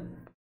with them,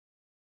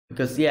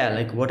 because yeah,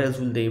 like what else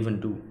will they even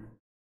do?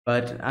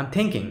 But I'm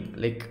thinking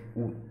like,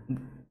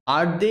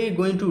 are they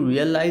going to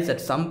realize at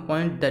some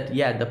point that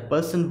yeah, the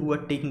person who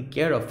are taking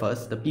care of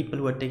us, the people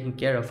who are taking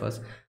care of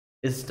us,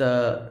 is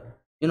the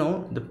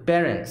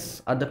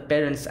parents, are the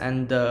parents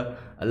and the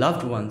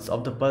loved ones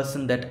of the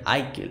person that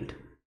I killed?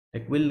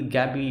 Like will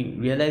Gabi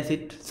realize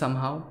it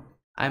somehow?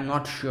 I'm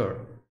not sure,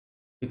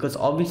 because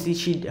obviously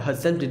she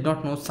herself did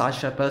not know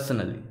Sasha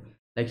personally.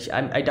 Like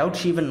I doubt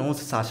she even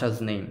knows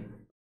Sasha's name.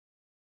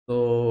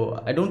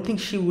 So I don't think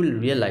she will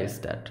realize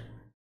that.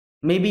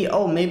 Maybe,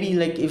 oh, maybe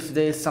like if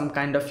there's some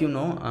kind of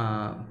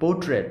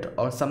portrait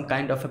or some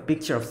kind of a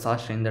picture of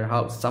Sasha in their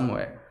house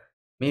somewhere,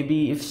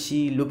 maybe if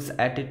she looks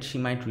at it she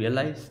might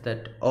realize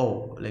that,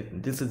 oh,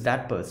 like this is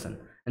that person.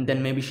 And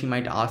then maybe she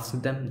might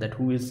ask them that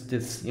who is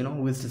this,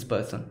 who is this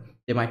person.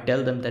 They might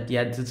tell them that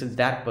yeah, this is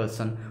that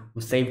person who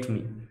saved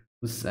me,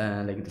 who's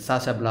like the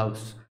Sasha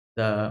Blouse,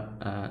 the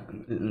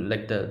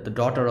like the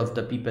daughter of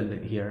the people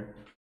here,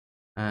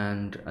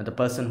 and the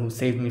person who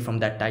saved me from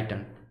that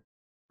titan.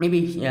 Maybe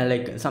yeah,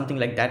 like something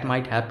like that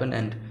might happen,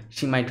 and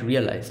she might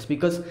realize.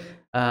 Because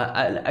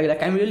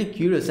I'm really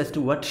curious as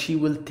to what she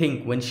will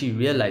think when she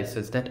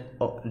realizes that,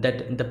 oh,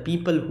 that the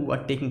people who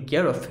are taking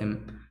care of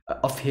him,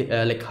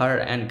 like her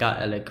and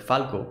like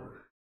Falco,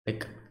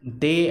 like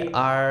they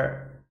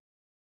are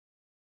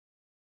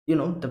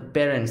the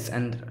parents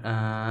and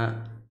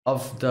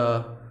of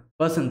the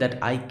person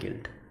that I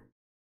killed.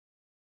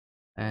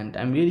 And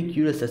I'm really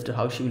curious as to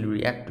how she will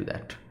react to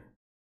that.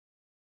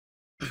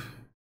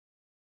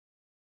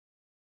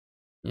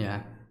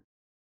 Yeah.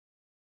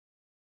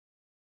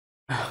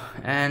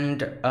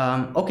 And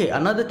okay,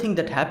 another thing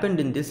that happened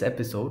in this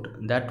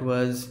episode, that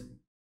was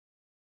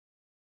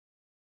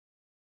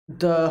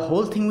the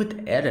whole thing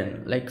with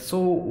Eren. Like, so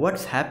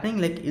what's happening?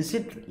 Like, is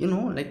it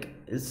like,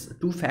 is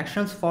two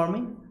factions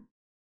forming?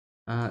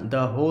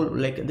 The whole,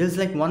 like, there's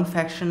like one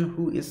faction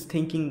who is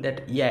thinking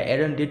that yeah,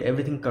 Eren did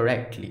everything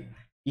correctly,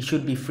 he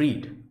should be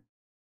freed.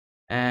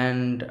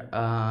 And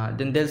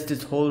then there's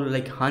this whole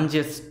like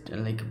Hanjes,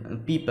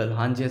 like people,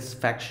 Hanjes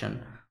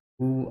faction,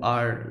 who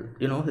are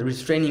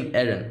restraining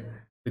Eren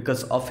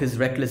because of his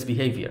reckless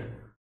behavior.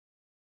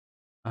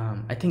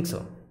 I think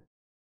so.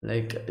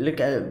 Like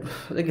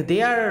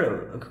they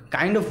are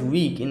kind of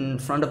weak in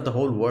front of the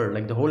whole world.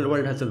 Like the whole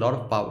world has a lot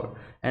of power,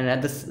 and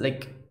at this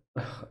like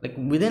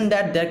within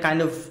that they're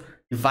kind of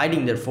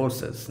dividing their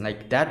forces.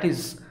 Like that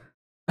is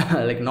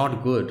like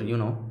not good.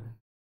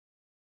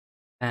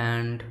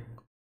 And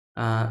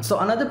so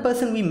another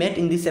person we met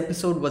in this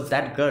episode was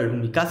that girl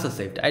who Mikasa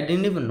saved. I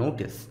didn't even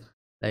notice.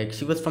 Like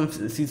she was from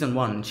season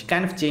 1. She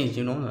kind of changed,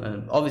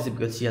 obviously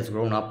because she has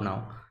grown up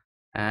now.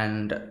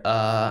 And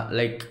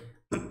like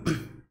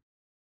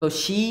so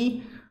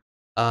she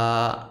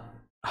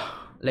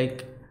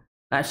like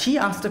She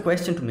asked a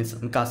question to Miss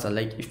Mikasa,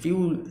 like, if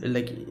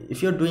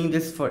you're doing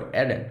this for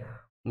Eren,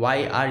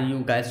 why are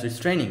you guys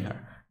restraining her?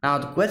 Now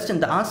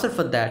the answer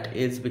for that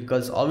is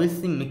because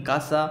obviously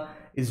Mikasa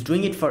is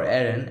doing it for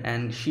Eren,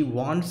 and she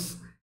wants,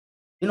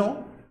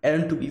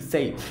 Eren to be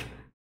safe.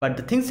 But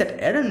the things that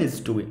Eren is,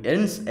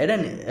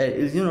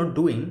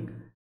 doing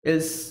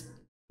is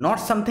not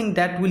something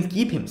that will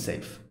keep him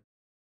safe.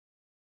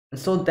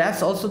 So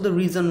that's also the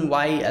reason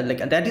why,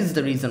 that is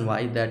the reason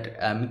why that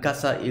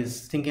Mikasa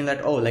is thinking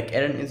that, oh, like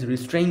Eren is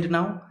restrained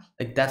now,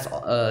 like that's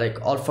like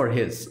all for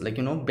his,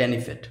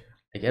 benefit,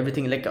 like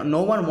everything, like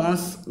no one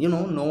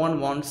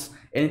wants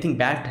anything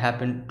bad to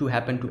happen to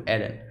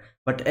Eren.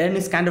 But Eren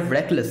is kind of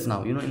reckless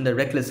now, in the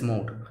reckless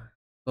mode.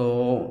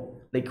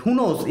 So like who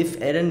knows if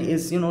Eren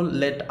is,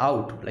 let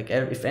out, like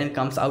if Eren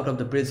comes out of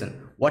the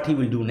prison, what he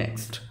will do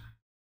next.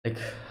 Like,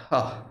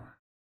 oh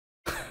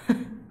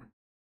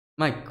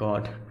my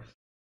god.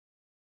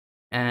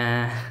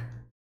 uh,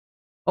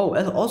 oh,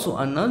 and also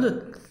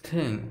another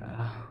thing,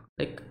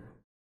 like,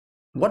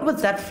 what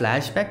was that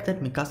flashback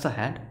that Mikasa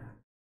had?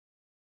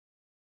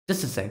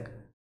 Just a sec.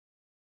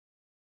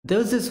 There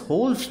was this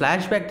whole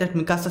flashback that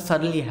Mikasa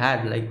suddenly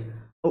had, like,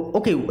 oh,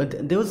 okay,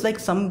 there was like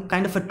some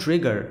kind of a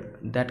trigger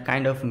that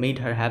kind of made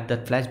her have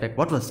that flashback.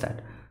 What was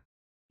that?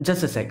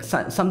 Just a sec.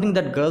 Something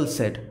that girl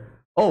said.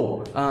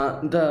 Oh,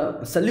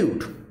 the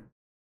salute.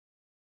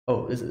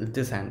 Oh, is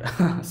this hand?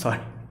 Sorry.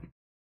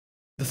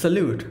 The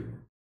salute.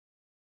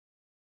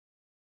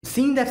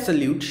 Seeing that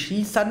salute,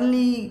 she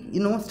suddenly,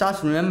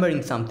 starts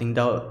remembering something.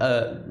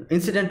 The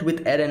incident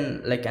with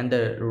Eren, like, and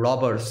the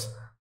robbers.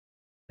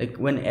 Like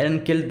when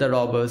Eren killed the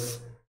robbers.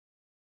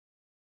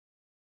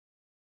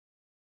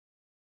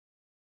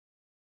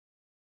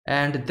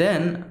 And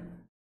Eren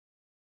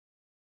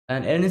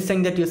is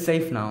saying that you're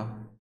safe now.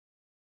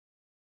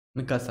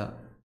 Mikasa.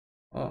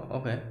 Oh,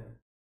 okay.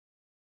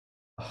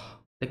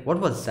 Like, what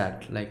was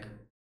that? Like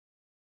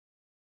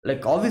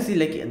obviously,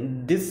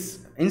 like, this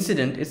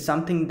incident is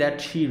something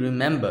that she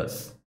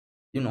remembers,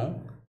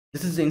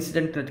 this is the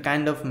incident that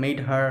kind of made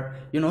her,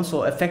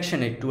 so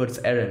affectionate towards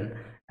Eren,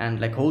 and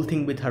like whole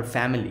thing with her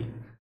family.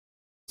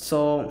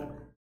 So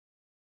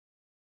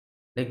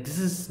like this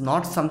is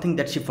not something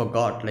that she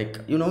forgot. Like,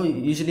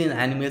 usually in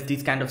animes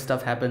these kind of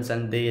stuff happens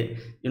and they,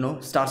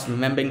 starts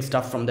remembering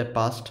stuff from their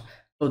past.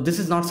 So this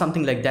is not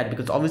something like that,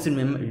 because obviously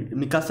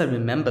Mikasa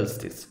remembers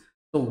this.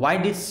 So why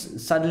did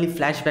suddenly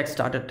flashbacks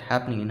started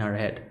happening in her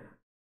head?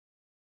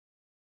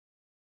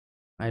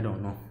 I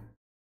don't know.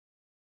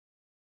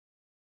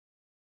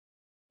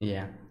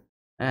 Yeah.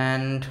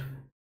 And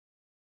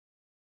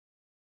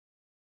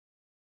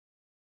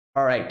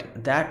all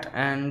right, that,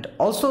 and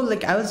also,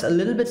 like, I was a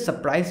little bit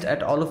surprised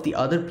at all of the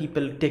other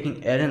people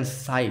taking Eren's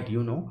side,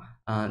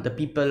 the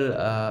people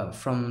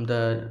from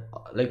the,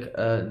 like,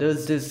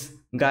 there's this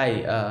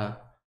guy,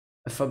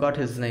 I forgot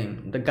his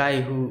name, the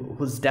guy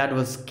whose dad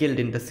was killed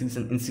in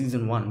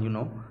season 1,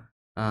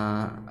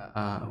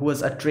 who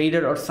was a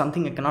trader or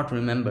something, I cannot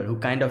remember, who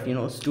kind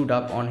of, stood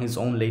up on his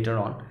own later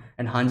on,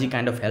 and Hanji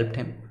kind of helped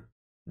him.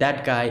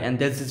 That guy, and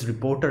there's this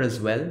reporter as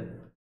well,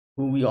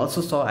 who we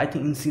also saw, I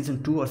think, in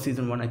season 2 or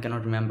season 1, I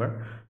cannot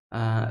remember.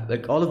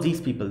 Like, all of these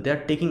people,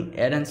 they're taking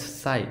Eren's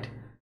side.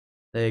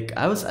 Like,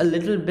 I was a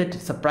little bit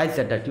surprised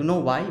at that. You know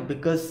why?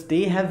 Because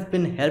they have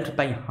been helped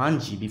by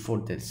Hanji before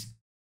this.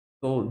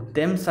 So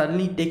them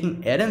suddenly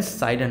taking Eren's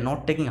side and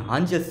not taking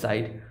Hanji's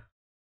side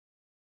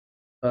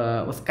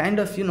was kind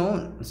of,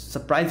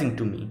 surprising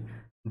to me.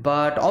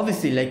 But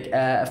obviously, like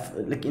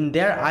in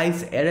their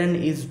eyes, Eren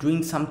is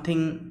doing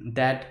something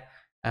that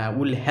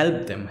will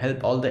help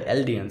all the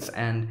Eldians,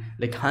 and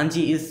like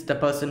Hanji is the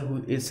person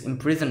who is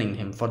imprisoning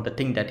him for the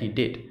thing that he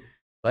did.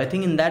 So I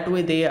think in that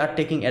way they are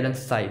taking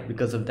Eren's side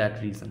because of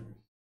that reason.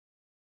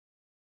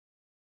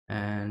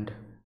 And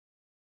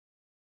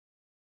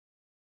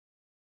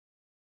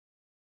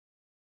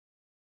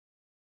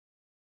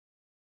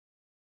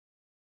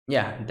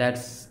yeah, that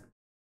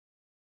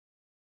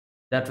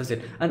was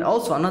it. And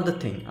also another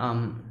thing,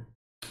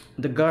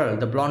 the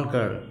blonde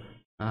girl,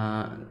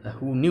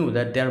 who knew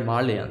that they're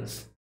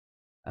Marlians,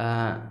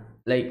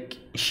 like,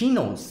 she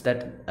knows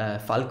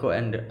that Falco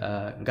and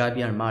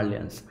Gabi are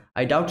Marlians.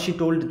 I doubt she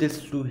told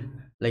this to,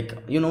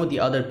 like, the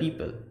other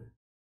people.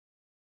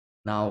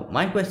 Now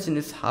my question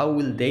is, how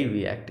will they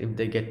react if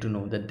they get to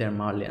know that they're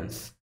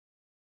Marlians?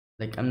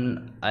 Like,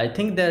 I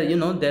think they're,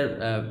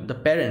 they're the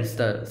parents,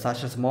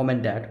 Sasha's mom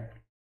and dad,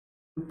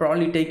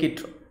 probably take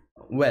it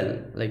well.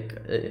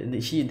 Like,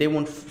 they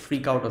won't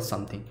freak out or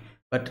something.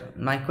 But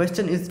my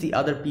question is the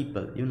other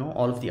people,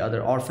 all of the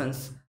other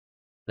orphans,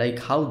 like,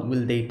 how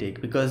will they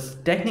take? Because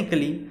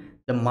technically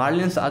the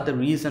Marlians are the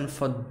reason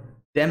for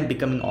them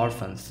becoming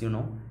orphans.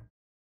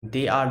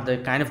 They are the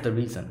kind of the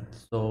reason,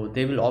 so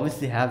they will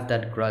obviously have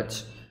that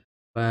grudge.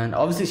 And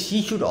obviously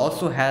she should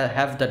also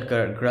have that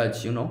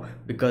grudge,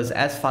 because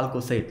as Falco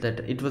said,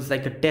 that it was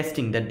like a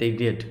testing that they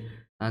did,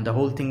 and the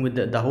whole thing with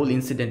the whole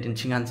incident in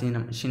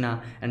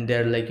Shina and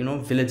their, like,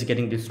 village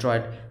getting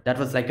destroyed, that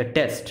was like a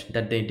test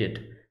that they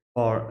did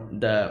for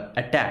the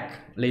attack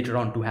later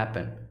on to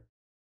happen.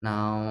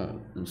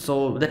 Now,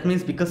 so that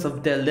means because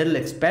of their little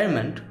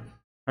experiment,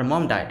 her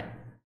mom died.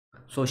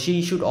 So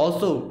she should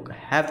also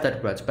have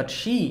that grudge. But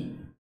she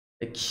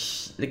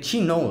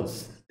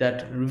knows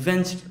that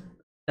revenge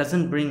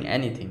doesn't bring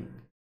anything.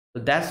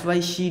 So that's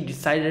why she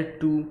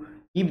decided to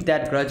keep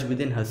that grudge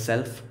within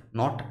herself,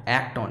 not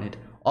act on it.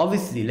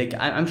 Obviously, like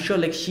I'm sure,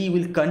 like she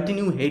will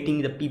continue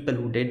hating the people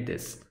who did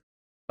this.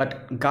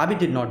 But Gabi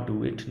did not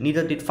do it.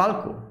 Neither did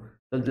Falco.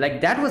 So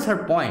like that was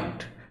her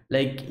point.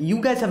 Like, you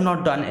guys have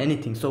not done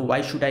anything, so why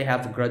should I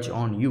have a grudge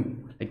on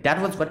you? Like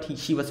that was what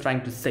she was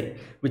trying to say,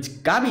 which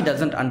Gabi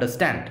doesn't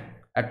understand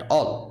at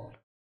all.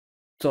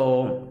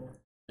 So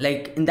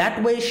like in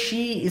that way,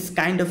 she is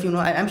kind of,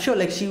 I'm sure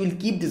like she will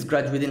keep this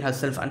grudge within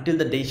herself until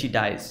the day she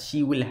dies.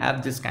 She will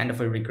have this kind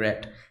of a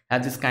regret,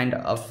 have this kind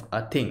of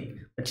a thing,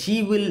 but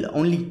she will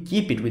only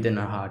keep it within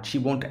her heart. She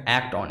won't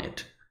act on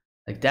it.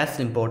 Like that's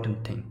the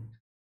important thing.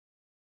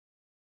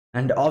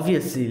 And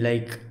obviously,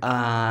 like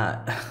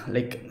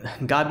like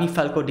Gabi,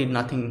 Falco did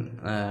nothing,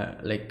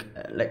 like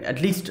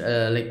at least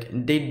like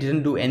they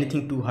didn't do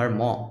anything to her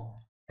mom.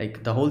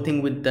 Like the whole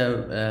thing with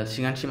the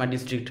Shiganshima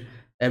district,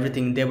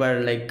 everything, they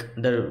were like,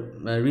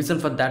 the reason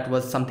for that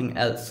was something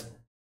else.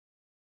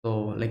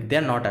 So like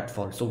they're not at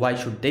fault, so why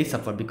should they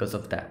suffer because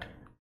of that?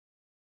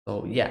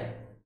 So yeah.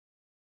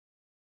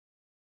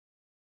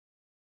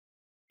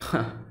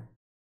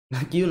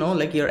 Like,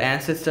 like your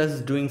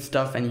ancestors doing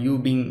stuff and you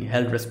being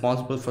held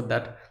responsible for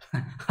that.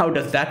 How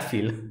does that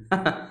feel?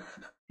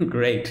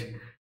 Great.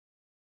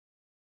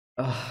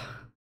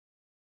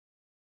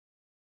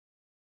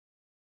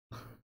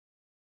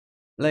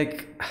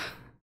 Like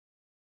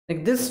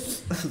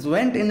this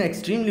went in an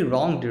extremely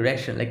wrong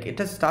direction. Like it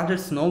has started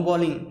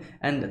snowballing,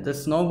 and the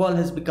snowball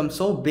has become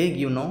so big,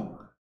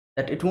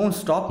 that it won't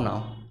stop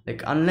now,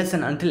 like unless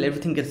and until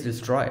everything gets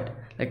destroyed.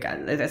 Like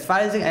as far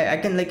as I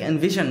can like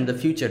envision the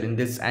future in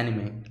this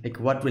anime, like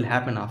what will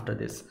happen after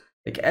this.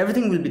 Like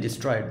everything will be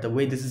destroyed the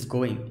way this is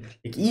going.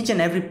 Like each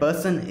and every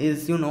person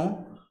is,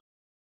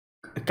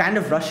 kind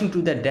of rushing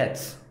to their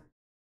deaths,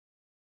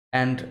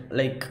 and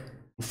like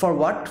for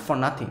what? For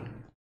nothing.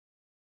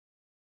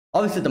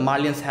 Obviously the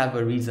Malians have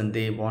a reason,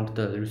 they want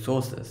the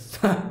resources.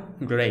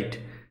 Great.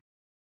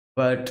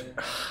 But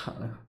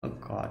oh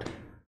god.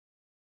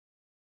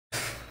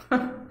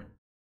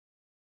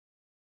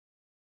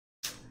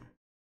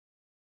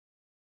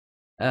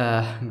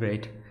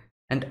 Great.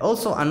 And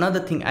also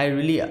another thing I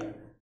really,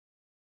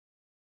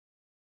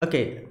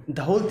 okay,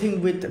 the whole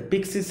thing with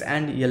Pixis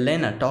and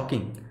Yelena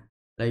talking,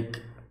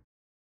 like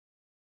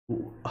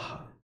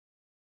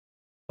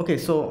okay,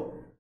 so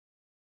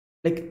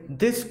like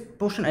this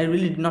portion I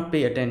really did not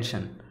pay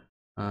attention.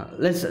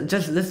 Let's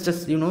just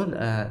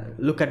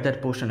look at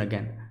that portion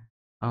again.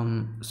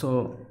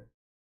 So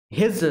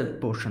here's the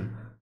portion.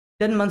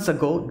 10 months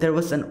ago there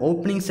was an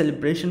opening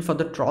celebration for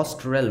the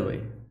Trost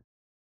Railway.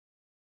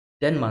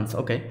 10 months,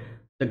 okay.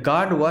 The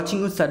guard watching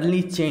you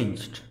suddenly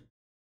changed.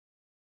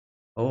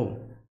 Oh,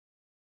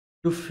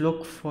 to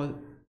Flock for,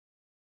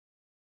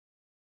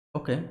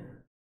 okay.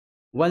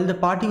 While the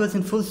party was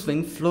in full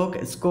swing, Flock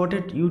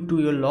escorted you to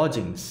your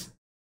lodgings.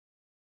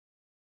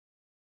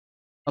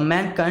 A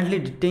man currently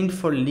detained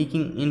for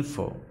leaking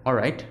info.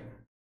 Alright.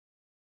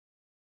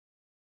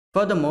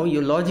 Furthermore,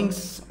 your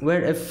lodgings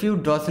were a few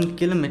dozen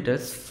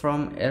kilometers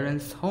from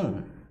Aaron's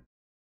home.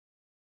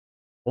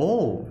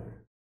 Oh,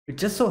 it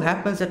just so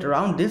happens that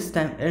around this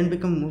time Aaron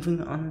began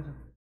moving on.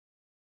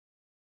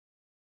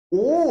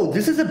 Oh,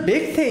 this is a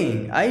big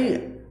thing.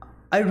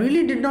 I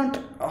really did not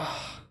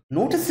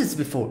notice this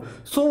before.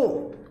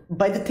 So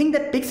by the thing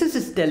that Pixis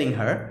is telling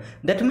her,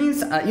 that means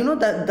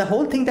the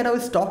whole thing that I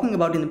was talking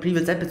about in the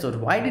previous episode.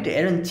 Why did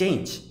Aaron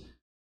change?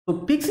 So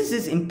Pixis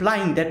is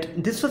implying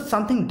that this was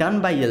something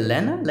done by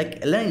Yelena.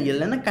 Like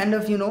Yelena kind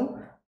of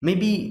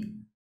maybe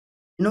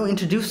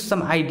introduced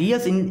some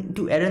ideas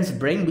into Aaron's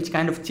brain which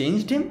kind of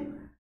changed him.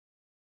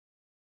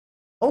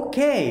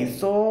 Okay,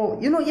 so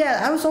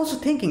yeah, I was also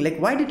thinking, like,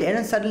 why did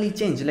Aaron suddenly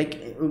change?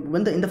 Like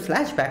when in the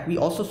flashback we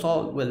also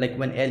saw, well, like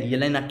when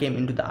Yelena came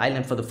into the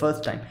island for the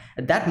first time.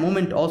 At that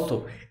moment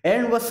also,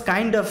 Aaron was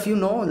kind of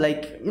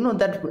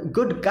that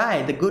good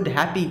guy, the good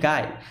happy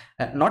guy.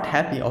 Not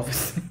happy,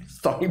 obviously.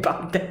 Sorry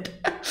about that.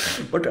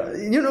 But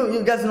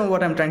you guys know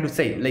what I'm trying to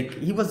say. Like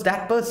he was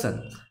that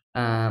person.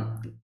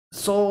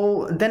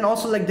 So then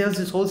also, like, there was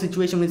this whole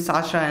situation with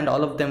Sasha and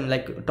all of them,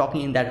 like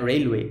talking in that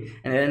railway,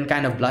 and Eren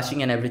kind of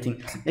blushing and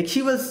everything. Like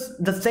she was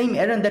the same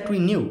Eren that we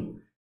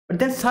knew, but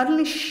then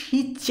suddenly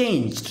she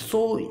changed.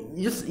 So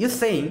you're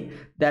saying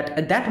that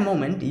at that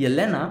moment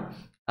Yelena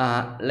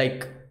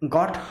like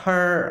got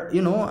her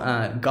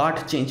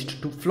guard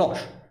changed to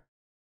Flosh,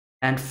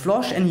 and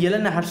Flosh and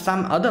Yelena had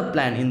some other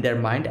plan in their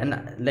mind,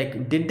 and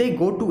like did they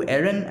go to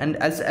Eren? And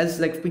as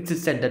like Pixis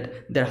said,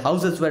 that their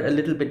houses were a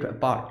little bit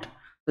apart.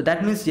 So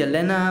that means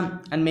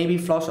Yelena and maybe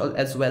Floss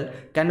as well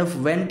kind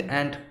of went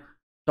and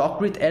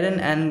talked with Eren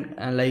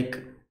and like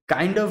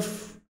kind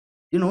of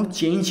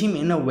change him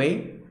in a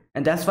way,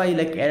 and that's why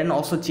like Eren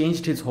also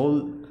changed his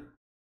whole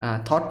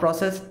thought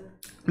process.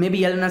 Maybe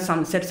Yelena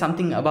said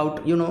something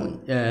about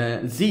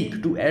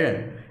Zeke to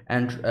Eren,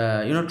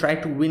 and try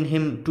to win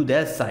him to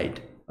their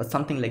side or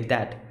something like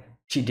that.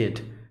 She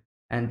did.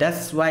 And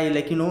that's why,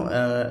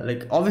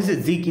 like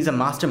obviously Zeke is a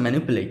master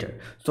manipulator,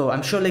 so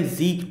I'm sure like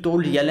Zeke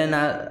told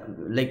Yelena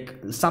like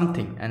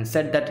something and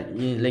said that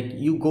like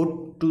you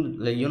go to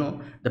like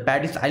the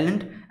Paris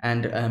Island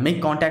and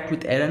make contact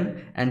with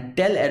Eren and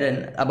tell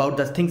Eren about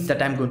the things that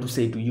I'm going to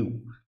say to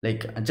you,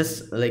 like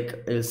just like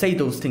say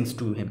those things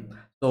to him.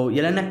 So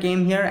Yelena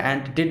came here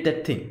and did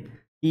that thing.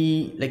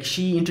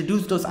 She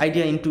introduced those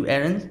idea into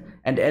Eren,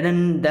 and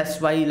Eren,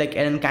 that's why like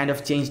Eren kind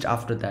of changed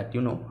after that,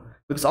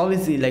 because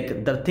obviously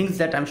like the things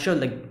that I'm sure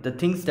like the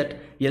things that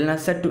Yelena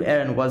said to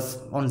Eren was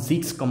on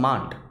Zeke's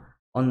command,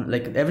 on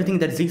like everything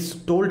that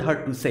Zeke told her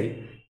to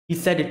say, he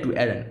said it to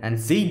Eren. And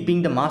Zeke,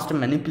 being the master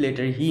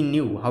manipulator, he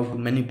knew how to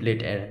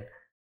manipulate Eren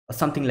or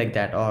something like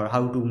that, or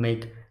how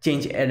to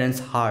change Eren's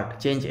heart,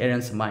 change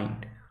Eren's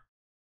mind.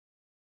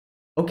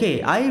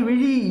 Okay, I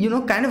really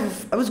kind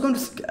of I was going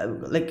to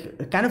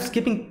like kind of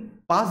skipping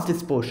past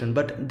this portion,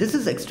 but this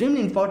is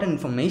extremely important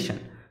information.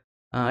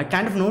 I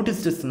kind of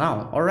noticed this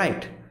now. All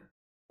right.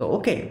 So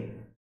okay,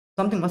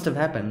 something must have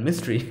happened,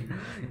 mystery.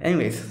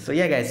 Anyways, so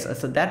yeah guys,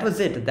 so that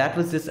was it, that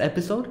was this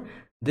episode.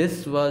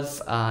 This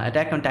was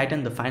Attack on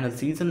Titan, the final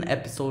season,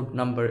 episode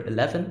number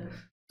 11.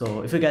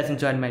 So if you guys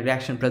enjoyed my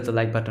reaction, press the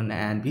like button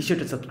and be sure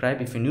to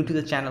subscribe if you're new to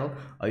the channel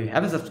or you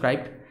haven't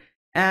subscribed,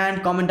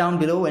 and comment down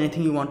below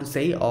anything you want to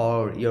say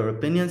or your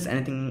opinions,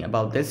 anything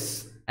about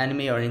this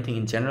anime or anything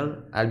in general.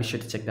 I'll be sure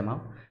to check them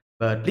out,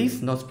 but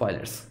please no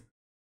spoilers.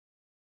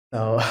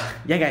 So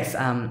yeah guys,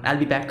 I'll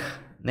be back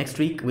next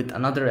week with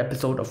another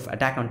episode of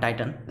Attack on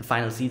Titan, the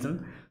final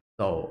season.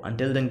 So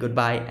until then,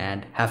 goodbye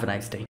and have a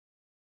nice day.